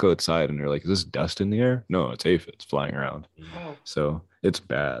you walk outside and you're like, is this dust in the air? No, it's aphids flying around. Oh. So it's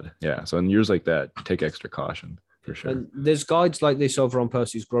bad. Yeah. So in years like that, take extra caution. For sure. And there's guides like this over on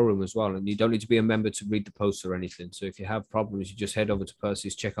Percy's Grow Room as well. And you don't need to be a member to read the posts or anything. So if you have problems, you just head over to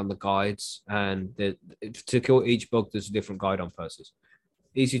Percy's, check on the guides. And to kill each bug, there's a different guide on Percy's.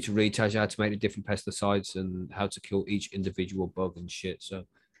 Easy to read, tells you how to make the different pesticides and how to kill each individual bug and shit. So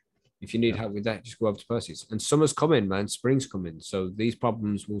if you need help with that, just go over to Percy's. And summer's coming, man. Spring's coming. So these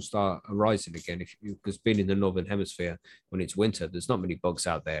problems will start arising again. Because being in the Northern Hemisphere, when it's winter, there's not many bugs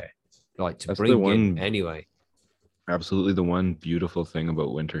out there like to bring in anyway. Absolutely. The one beautiful thing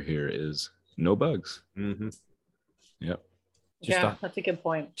about winter here is no bugs. Mm-hmm. Yep. That's a good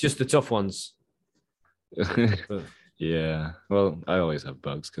point. Just the tough ones. Yeah. Well, I always have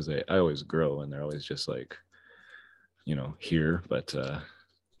bugs because I always grow and they're always just like, here. But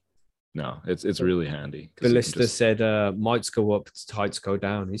no, it's really handy. Ballista said mites go up, tights go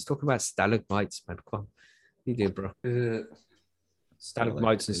down. He's talking about stalagmites, man. Come on. You did, bro.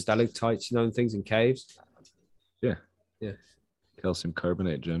 Stalagmites and stalactites, things in caves. Yeah. Calcium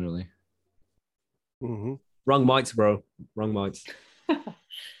carbonate generally. Mm-hmm. Wrong mites, bro. Wrong mites.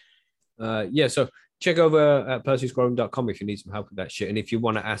 So check over at percysgrowing.com if you need some help with that shit. And if you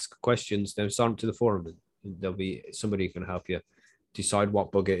want to ask questions, then sign up to the forum and there'll be somebody who can help you decide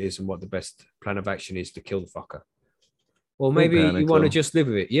what bug it is and what the best plan of action is to kill the fucker. Or maybe you want to just live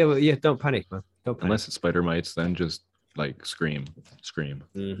with it. Yeah, don't panic, man. Don't panic. Unless it's spider mites, then just like scream.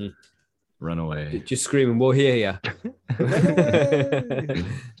 Mm-hmm. Run away. Just screaming, we'll hear you.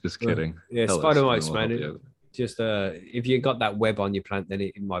 Just kidding. Yeah, spider mites, man. Just if you got that web on your plant, then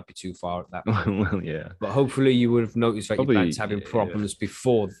it might be too far at that point. Well, yeah. But hopefully you would have noticed that your plant's having problems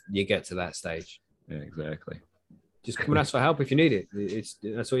before you get to that stage. Yeah, exactly. Just come and ask for help if you need it.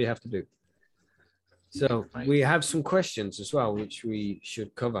 That's all you have to do. So we have some questions as well, which we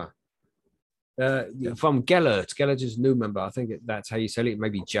should cover. From Gellert. Gellert is a new member. I think that's how you say it.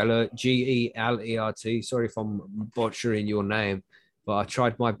 Maybe Gellert, Gelert. Sorry if I'm butchering your name, but I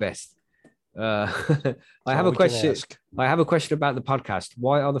tried my best. I have a question. I have a question about the podcast.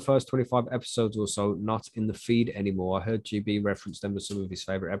 Why are the first 25 episodes or so not in the feed anymore? I heard GB reference them as some of his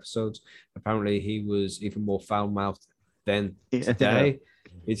favorite episodes. Apparently, he was even more foul-mouthed than today.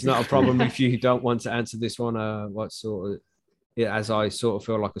 It's not a problem if you don't want to answer this one. What sort of? Yeah, as I sort of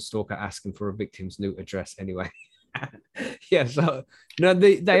feel like a stalker asking for a victim's new address anyway. Yeah, so no,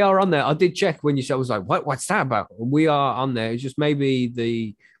 they are on there. I did check when you said, I was like, what's that about? We are on there. It's just maybe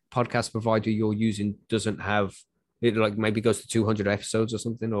the podcast provider you're using doesn't have it, like maybe goes to 200 episodes or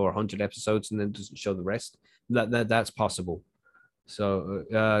something, or 100 episodes and then doesn't show the rest. That's possible.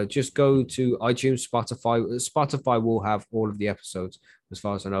 So just go to iTunes, Spotify. Spotify will have all of the episodes as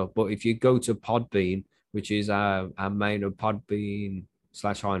far as I know. But if you go to Podbean, which is our main of Podbean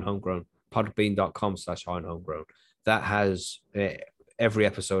 /High and Homegrown, podbean.com/High and Homegrown. That has every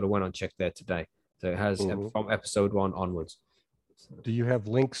episode. I went on check there today. So it has from episode 1 onwards. Do you have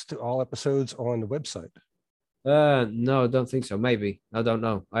links to all episodes on the website? No, I don't think so. Maybe. I don't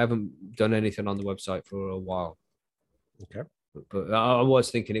know. I haven't done anything on the website for a while. Okay. But I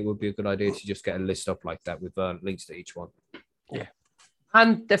was thinking it would be a good idea to just get a list up like that with links to each one. Yeah.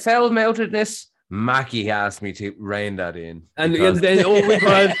 And the foul-moutedness, Mackie asked me to rein that in. And then all we've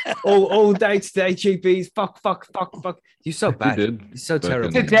heard, all day-to-day GPs, fuck. You're so bad. You did. You're so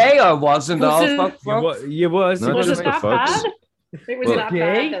terrible. Today I wasn't all fuck. You was. Not Was just it the that fucks. bad? It was that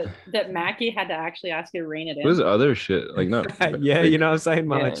bad that Mackie had to actually ask you to rein it in. There's other shit, like not. Yeah, like, you know what I'm saying,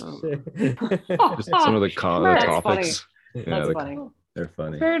 Mike. just some of the That's topics. funny. Yeah, That's funny. they're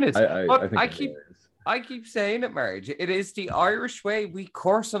funny. Fairness, but I think I keep saying it, Marge. It is the Irish way. We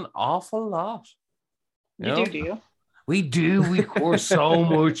curse an awful lot. You do you? We do. We curse so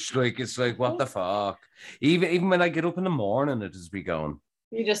much. Like it's like what the fuck. Even when I get up in the morning, it just be going.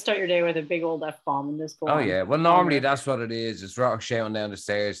 You just start your day with a big old F-bomb and just go Oh on. yeah. Well, normally that's what it is. It's Rock shouting down the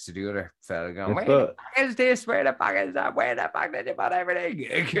stairs to the other fella going, I "Where the thought- fuck is this? Where the fuck is that? Where the fuck did you put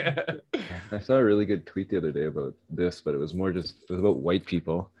everything?" I saw a really good tweet the other day about this, but it was about white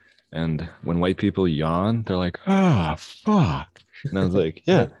people. And when white people yawn, they're like, "Ah, fuck." And I was like,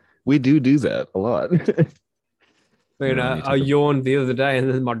 "Yeah, we do that a lot." You know, me I too. yawned the other day, and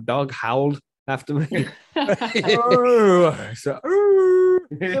then my dog howled after me. Oh, so, what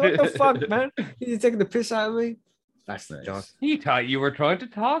the fuck, man? You taking the piss out of me? That's the Nice. dog. He thought you were trying to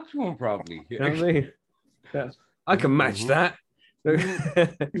talk to him, probably. You know what I mean? Yeah. I can match Mhm. that.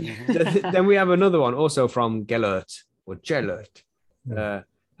 Then we have another one also from Gellert or Gellert.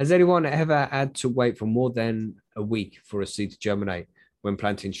 Has anyone ever had to wait for more than a week for a seed to germinate when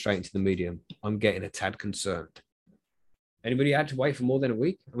planting straight into the medium? I'm getting a tad concerned. Anybody had to wait for more than a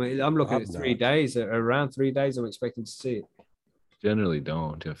week? I mean, I'm looking I've at 3 not. days. Around 3 days, I'm expecting to see it. Generally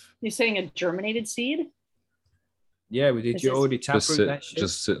don't. If You're saying a germinated seed? Yeah, we did. Is You this- already just taproot that shit?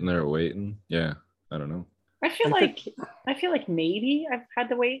 just sitting there waiting. Yeah, I don't know. I feel like maybe I've had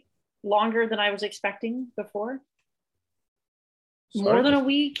to wait longer than I was expecting before. More than a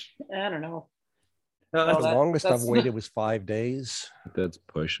week? I don't know. No, Well, The that- longest I've that's- waited was 5 days. That's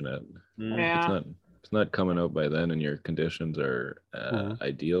pushing it. Mm. Yeah. It's not coming out by then, and your conditions are Mhm.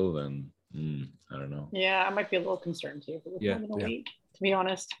 ideal. Then I don't know. Yeah, I might be a little concerned too if it was Yeah, more than a yeah. week, to be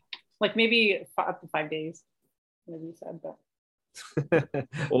honest. Like maybe up to 5 days, maybe you said, but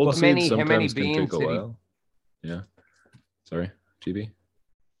Old How seeds many sometimes can beans take a did he- while. Yeah. Sorry, GB.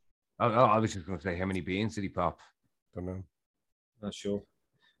 I was just going to say, how many beans did he pop? Don't know. Not sure.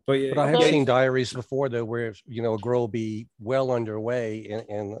 But yeah, But I have Although- seen diaries before though, where a grow will be well underway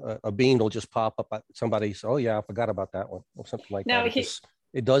and a bean will just pop up. Somebody says, "Oh yeah, I forgot about that one," or something like Now, that.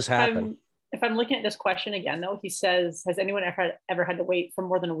 It does happen. if I'm looking at this question again, though, he says, has anyone ever had to wait for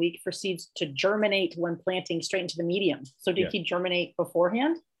more than a week for seeds to germinate when planting straight into the medium? So did Yeah. he germinate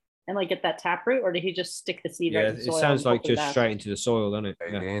beforehand and like get that taproot, or did he just stick the seed right yeah, in the it soil? sounds and like hope for just the best? straight into the soil, doesn't it?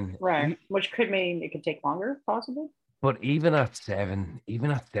 Yeah. Then. Right, which could mean it could take longer, possibly. But even at 7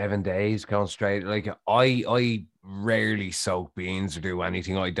 days going straight, like I rarely soak beans or do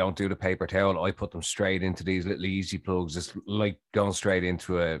anything. I don't do the paper towel. I put them straight into these little easy plugs. It's like going straight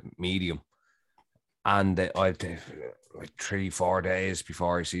into a medium. And I do like 3-4 days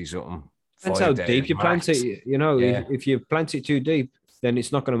before I see something. Depends 5 how days deep you plant max. it. You know, Yeah. if you plant it too deep, then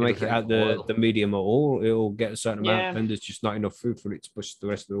it's not going to It'll make it take out a while. the medium at all. It'll get a certain Yeah. amount, and there's just not enough food for it to push the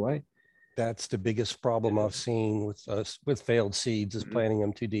rest of the way. That's the biggest problem I've seen with failed seeds is planting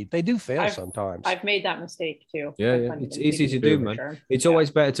them too deep. They do fail I've- sometimes. I've made that mistake too. Yeah, I've yeah. planted It's them easy to deep do, for man. sure. It's Yeah. always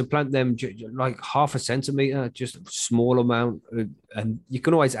better to plant them like 0.5 centimeter, just a small amount, and you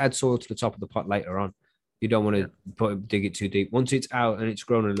can always add soil to the top of the pot later on. You don't want to dig it too deep. Once it's out and it's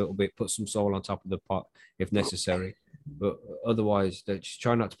grown a little bit, put some soil on top of the pot if necessary. But otherwise, just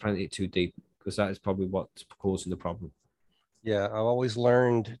try not to plant it too deep because that is probably what's causing the problem. Yeah, I've always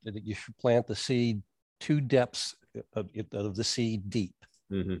learned that you should plant the seed 2 depths of the seed deep.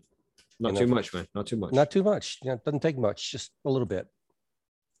 Mm-hmm. Not You too know, much, man. Not too much. Not too much. It doesn't take much, just a little bit.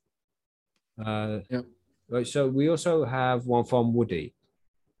 Right, so we also have one from Woody.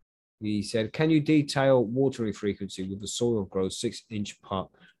 He said, can you detail watering frequency with the soil grows 6-inch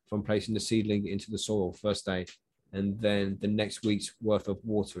pot from placing the seedling into the soil first day and then the next week's worth of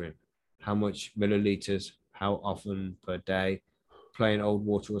watering? How much milliliters, how often per day, plain old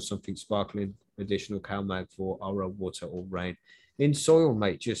water or something sparkling, additional CalMag for RO water or rain. In soil,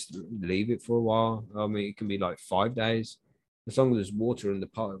 mate, just leave it for a while. I mean, it can be like 5 days. As long as there's water in the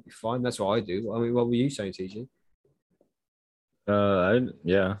pot, it'll be fine. That's what I do. I mean, what were you saying, TJ?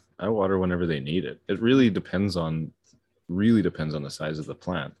 I water whenever they need it. It really depends on the size of the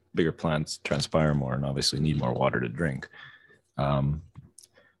plant. Bigger plants transpire more and obviously need more water to drink.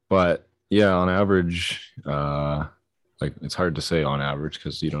 But yeah, on average, like it's hard to say on average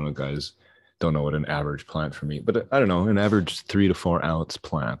because guys don't know what an average plant for me. But I don't know, an average 3 to 4 ounce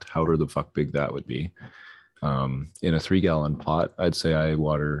plant, however the fuck big that would be. In a 3-gallon pot, I'd say I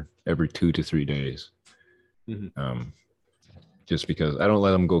water every 2 to 3 days. Just because I don't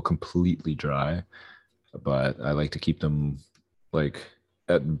let them go completely dry, but I like to keep them like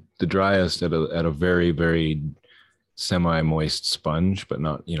at the driest at a very, very semi-moist sponge, but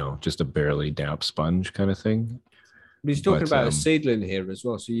not, just a barely damp sponge kind of thing. But he's talking But, about a seedling here as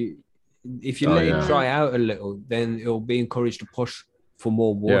well. So if you Oh, let yeah. it dry out a little, then it'll be encouraged to push for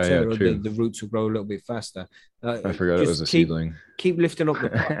more water, yeah, or true. the roots will grow a little bit faster. I forgot it just was a keep, seedling. Keep lifting up the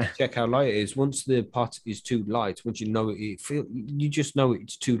pot to check how light it is. Once the pot is too light, once you know you just know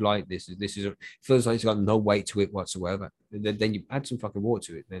it's too light. It feels like it's got no weight to it whatsoever. Then you add some fucking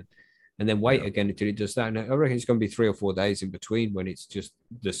water to it, and then wait again until it does that. And I reckon it's going to be 3 or 4 days in between when it's just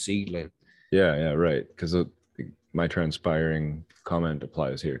the seedling. Yeah, right. Because my transpiring comment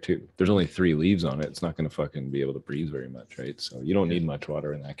applies here too. There's only 3 leaves on it. It's not going to fucking be able to breathe very much, right? So you don't need much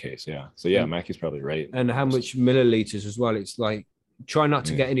water in that case. Yeah. So yeah, Mackie's probably right. And how much milliliters as well? It's like try not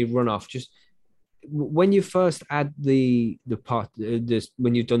to get any runoff. Just when you first add the pot,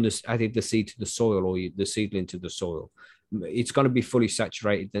 when you've done this, added the seed to the soil or the seedling to the soil, it's going to be fully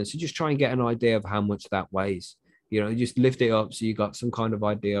saturated then. So just try and get an idea of how much that weighs. Just lift it up so you got some kind of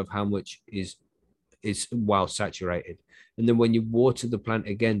idea of how much is well saturated. And then when you water the plant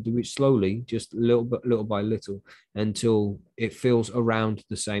again, do it slowly, just little by little, until it feels around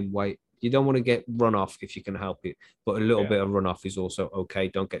the same weight. You don't want to get runoff if you can help it, but a little bit of runoff is also okay.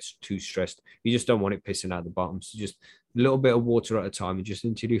 Don't get too stressed. You just don't want it pissing out the bottom. So just a little bit of water at a time, and just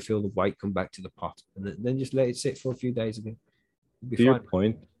until you feel the weight come back to the pot, and then just let it sit for a few days again. To your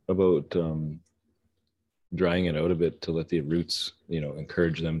point about drying it out a bit to let the roots,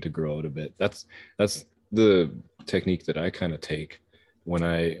 encourage them to grow out a bit. That's the technique that I kind of take when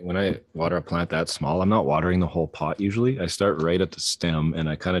I water a plant that small. I'm not watering the whole pot usually. I start right at the stem and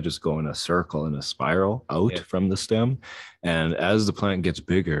I kind of just go in a circle, in a spiral out from the stem. And as the plant gets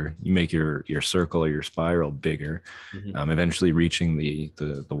bigger, you make your circle or your spiral bigger, eventually reaching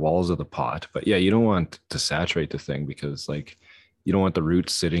the walls of the pot. But yeah, you don't want to saturate the thing, because like you don't want the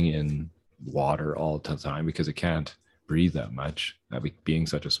roots sitting in water all the time, because it can't breathe that much. Being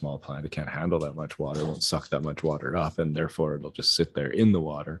such a small plant, it can't handle that much water, it won't suck that much water up, and therefore it'll just sit there in the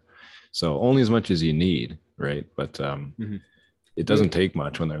water. So only as much as you need, right? But it doesn't take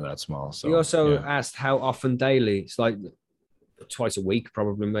much when they're that small. So you also asked how often daily. It's like twice a week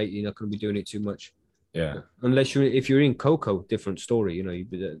probably, mate. You're not going to be doing it too much. Yeah, unless if you're in cocoa, different story,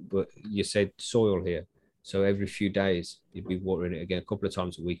 but you said soil here. So every few days, you'd be watering it again, a couple of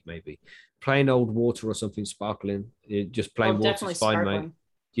times a week, maybe. Plain old water or something sparkling. Just plain water is fine, mate. Do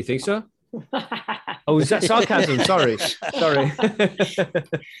you think so? Oh, is that sarcasm? Sorry.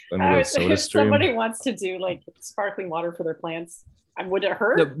 If somebody wants to do like sparkling water for their plants, would it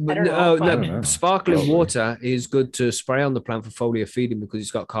hurt? No, sparkling water is good to spray on the plant for foliar feeding, because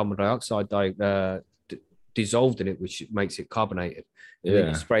it's got carbon dioxide dissolved in it, which makes it carbonated. And then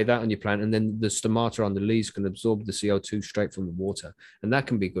you spray that on your plant, and then the stomata on the leaves can absorb the CO2 straight from the water, and that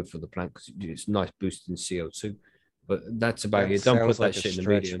can be good for the plant because it's nice boost in CO2. But that's about it. Don't put that shit in the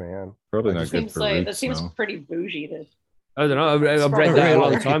medium. Man. Probably not good for roots. That seems pretty bougie. I don't know. I've read that a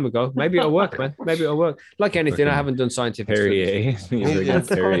long time ago. Maybe it'll work, man. Maybe it'll work. Like anything, I haven't done scientific Perrier. You get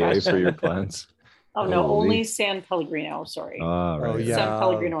Perrier for your plants. Oh no, only San Pellegrino. Sorry. Right. Oh yeah, San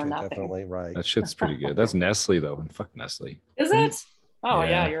Pellegrino or nothing. Definitely right. That shit's pretty good. That's Nestle though, and fuck Nestle. Is it? Oh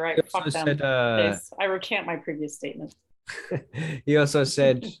yeah, you're right. Fuck them. Said, I recant my previous statement. He also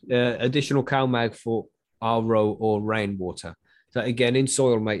said additional CalMag for RO or rainwater. So again, in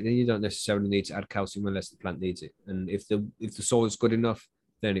soil, mate, then you don't necessarily need to add calcium unless the plant needs it. And if the soil is good enough,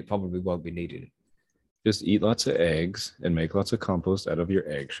 then it probably won't be needed. Just eat lots of eggs and make lots of compost out of your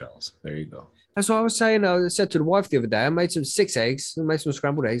eggshells. There you go. That's what I was saying. I said to the wife the other day, I made some 6 eggs, I made some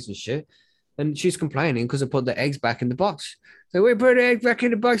scrambled eggs and shit. And she's complaining because I put the eggs back in the box. So we put the eggs back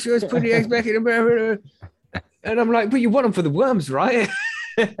in the box. Let's put the eggs back in the box. And I'm like, but you want them for the worms, right?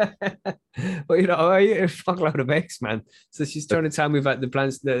 But I eat a fuckload of eggs, man. So she's trying to tell me that the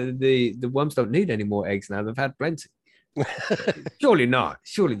plants, the worms don't need any more eggs now. They've had plenty. Surely not.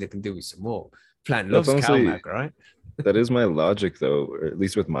 Surely they can do with some more. Plant loves CalMag, right? That is my logic, though, or at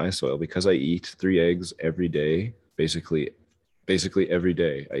least with my soil, because I eat 3 eggs every day. Basically every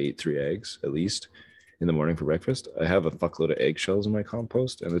day I eat 3 eggs at least in the morning for breakfast. I have a fuckload of eggshells in my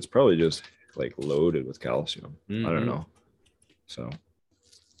compost, and it's probably just like loaded with calcium. I don't know. So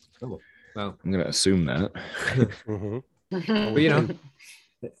well, I'm gonna assume that. But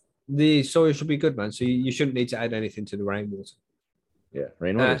the soil should be good, man. So you shouldn't need to add anything to the rainwater. Yeah,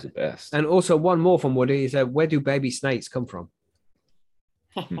 rainwater is the best. And also one more from Woody is where do baby snakes come from?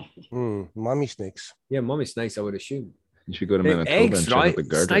 Mommy snakes. Yeah, mommy snakes, I would assume. You should go to Manitoba eggs, and check right? out the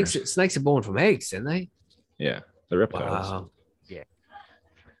gardeners. Snakes are born from eggs, aren't they? Yeah, they're reptiles. Wow.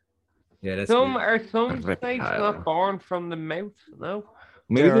 Yeah, that's Some weird. snakes not born from the mouth, no?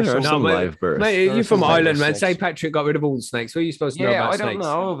 Maybe There are there are some- some mate, live births. Mate, There you're are from some Ireland, man. snakes. St. Patrick got rid of all the snakes. What are you supposed to know Yeah, about I don't snakes?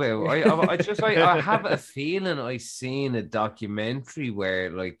 know about. I just I have a feeling I seen a documentary where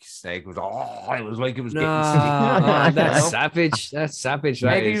like snake was. Oh, it was like it was No, getting sticky. oh, that's You know? savage. That's savage.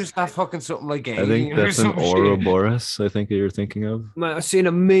 That Maybe it is. was that fucking something like I think alien or that's an some shit. Ouroboros. I think that you're thinking of. Mate, I seen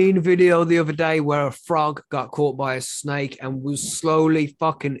a mean video the other day where a frog got caught by a snake and was slowly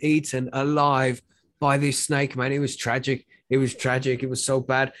fucking eaten alive by this snake, man. It was tragic. It was tragic. It was so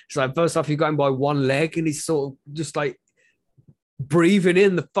bad. It's like, first off, he got him by one leg and he's sort of just like breathing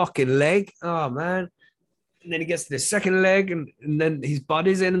in the fucking leg. Oh, man. And then he gets to the second leg and then his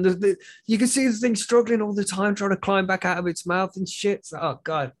body's in. And you can see this thing struggling all the time, trying to climb back out of its mouth and shit. So, oh,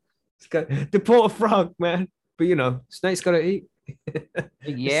 God. The poor frog, man. But, you know, snake's got to eat.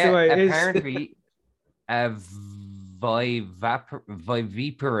 Yeah, way it is. apparently a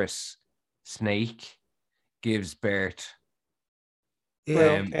viviparous snake gives birth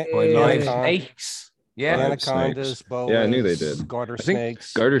Yeah. by live anaconda- snakes. Yeah, Anacondas, boas. Yeah, I knew they did. Garter I think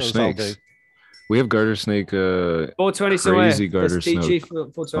snakes. garter those all snakes. do. We have garter snake. 420 somewhere. Crazy garter That's DG snake.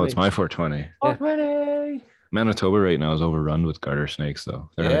 for 420. Oh, it's my 420. already. Manitoba right now is overrun with garter snakes, though.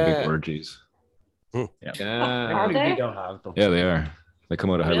 They're having Yeah. big orgies. Yeah. Are they? We don't have them. Yeah, they are. They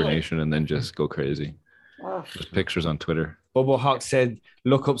come out of Really? hibernation and then just go crazy. Oh, There's pictures on Twitter. Bubble Hawk said,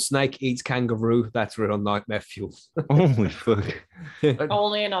 look up snake eats kangaroo. That's real nightmare fuel. Holy fuck.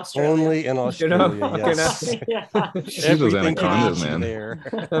 only in Australia. Only in Australia, yes. Yeah. See those Everything anacondas, eats man.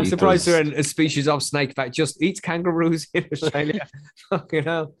 there. I'm Eat surprised those- there are a species of snake that just eats kangaroos in Australia. Fucking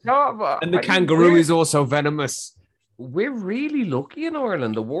hell. No, but And the I mean, kangaroo is also venomous. we're really lucky in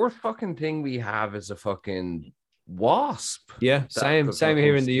Ireland. The worst fucking thing we have is a fucking wasp. Yeah, That same could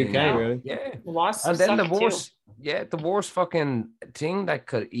here in the fucking UK, sting. really. Yeah. Wasps And then the suck too. worst, the worst fucking thing that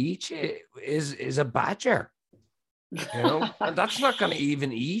could eat you is a badger. You know, and that's not going to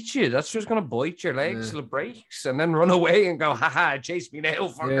even eat you. That's just going to bite your legs till it breaks and then run away and go, haha, chase me now, Yeah,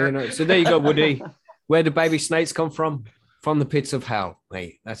 fucker. you know, so there you go, Woody. Where do baby snakes come from? From the pits of hell,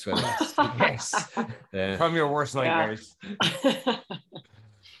 mate. That's where it is. Yes. Yeah. From your worst Yeah. nightmares.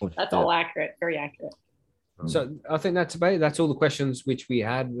 That's all accurate. Very accurate. So I think that's about it. That's all the questions which we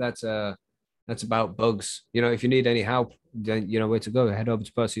had. That's about bugs. You know, if you need any help, then you know where to go. Head over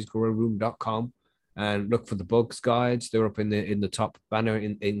to percysgrowroom.com and look for the bugs guides. They're up in the top banner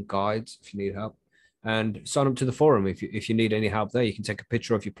in guides if you need help. And sign up to the forum if you need any help there. You can take a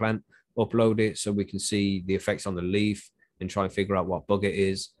picture of your plant, upload it so we can see the effects on the leaf and try and figure out what bug it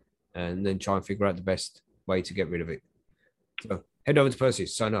is, and then try and figure out the best way to get rid of it. So head over to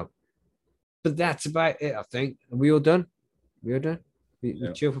Percy's, sign up. But that's about it, I think. Are we all done? We all done? We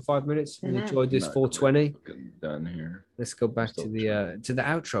Yeah. chill for 5 minutes. We Mhm. enjoyed this Not 420. fucking done here. Let's go back to Still the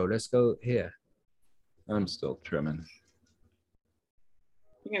outro. Let's go here. I'm still trimming.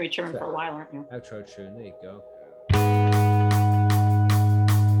 You're gonna be trimming for a while, aren't you? Outro tune. There you go.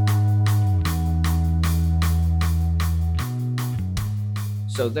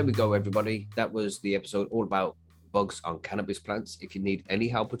 So there we go, everybody. That was the episode all about bugs on cannabis plants. If you need any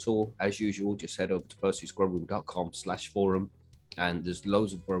help at all, as usual, just head over to percysgrowroom.com/forum. And there's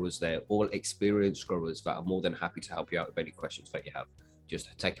loads of growers there, all experienced growers that are more than happy to help you out with any questions that you have.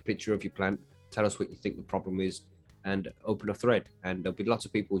 Just take a picture of your plant, tell us what you think the problem is, and open a thread. And there'll be lots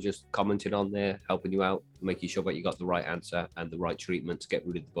of people just commenting on there, helping you out, making sure that you got the right answer and the right treatment to get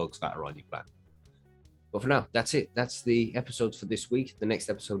rid of the bugs that are on your plant. But for now, that's it. That's the episodes for this week. The next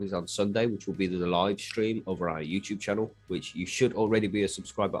episode is on Sunday, which will be the live stream over our YouTube channel, which you should already be a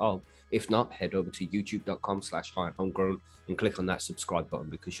subscriber of. If not, head over to youtube.com/highhomegrown and click on that subscribe button,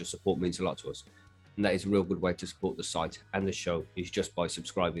 because your support means a lot to us. And that is a real good way to support the site and the show, is just by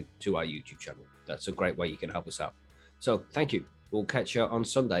subscribing to our YouTube channel. That's a great way you can help us out. So thank you. We'll catch you on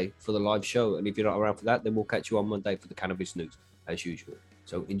Sunday for the live show. And if you're not around for that, then we'll catch you on Monday for the cannabis news as usual.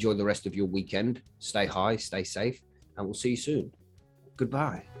 So enjoy the rest of your weekend. Stay high, stay safe, and we'll see you soon.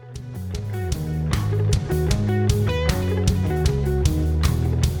 Goodbye.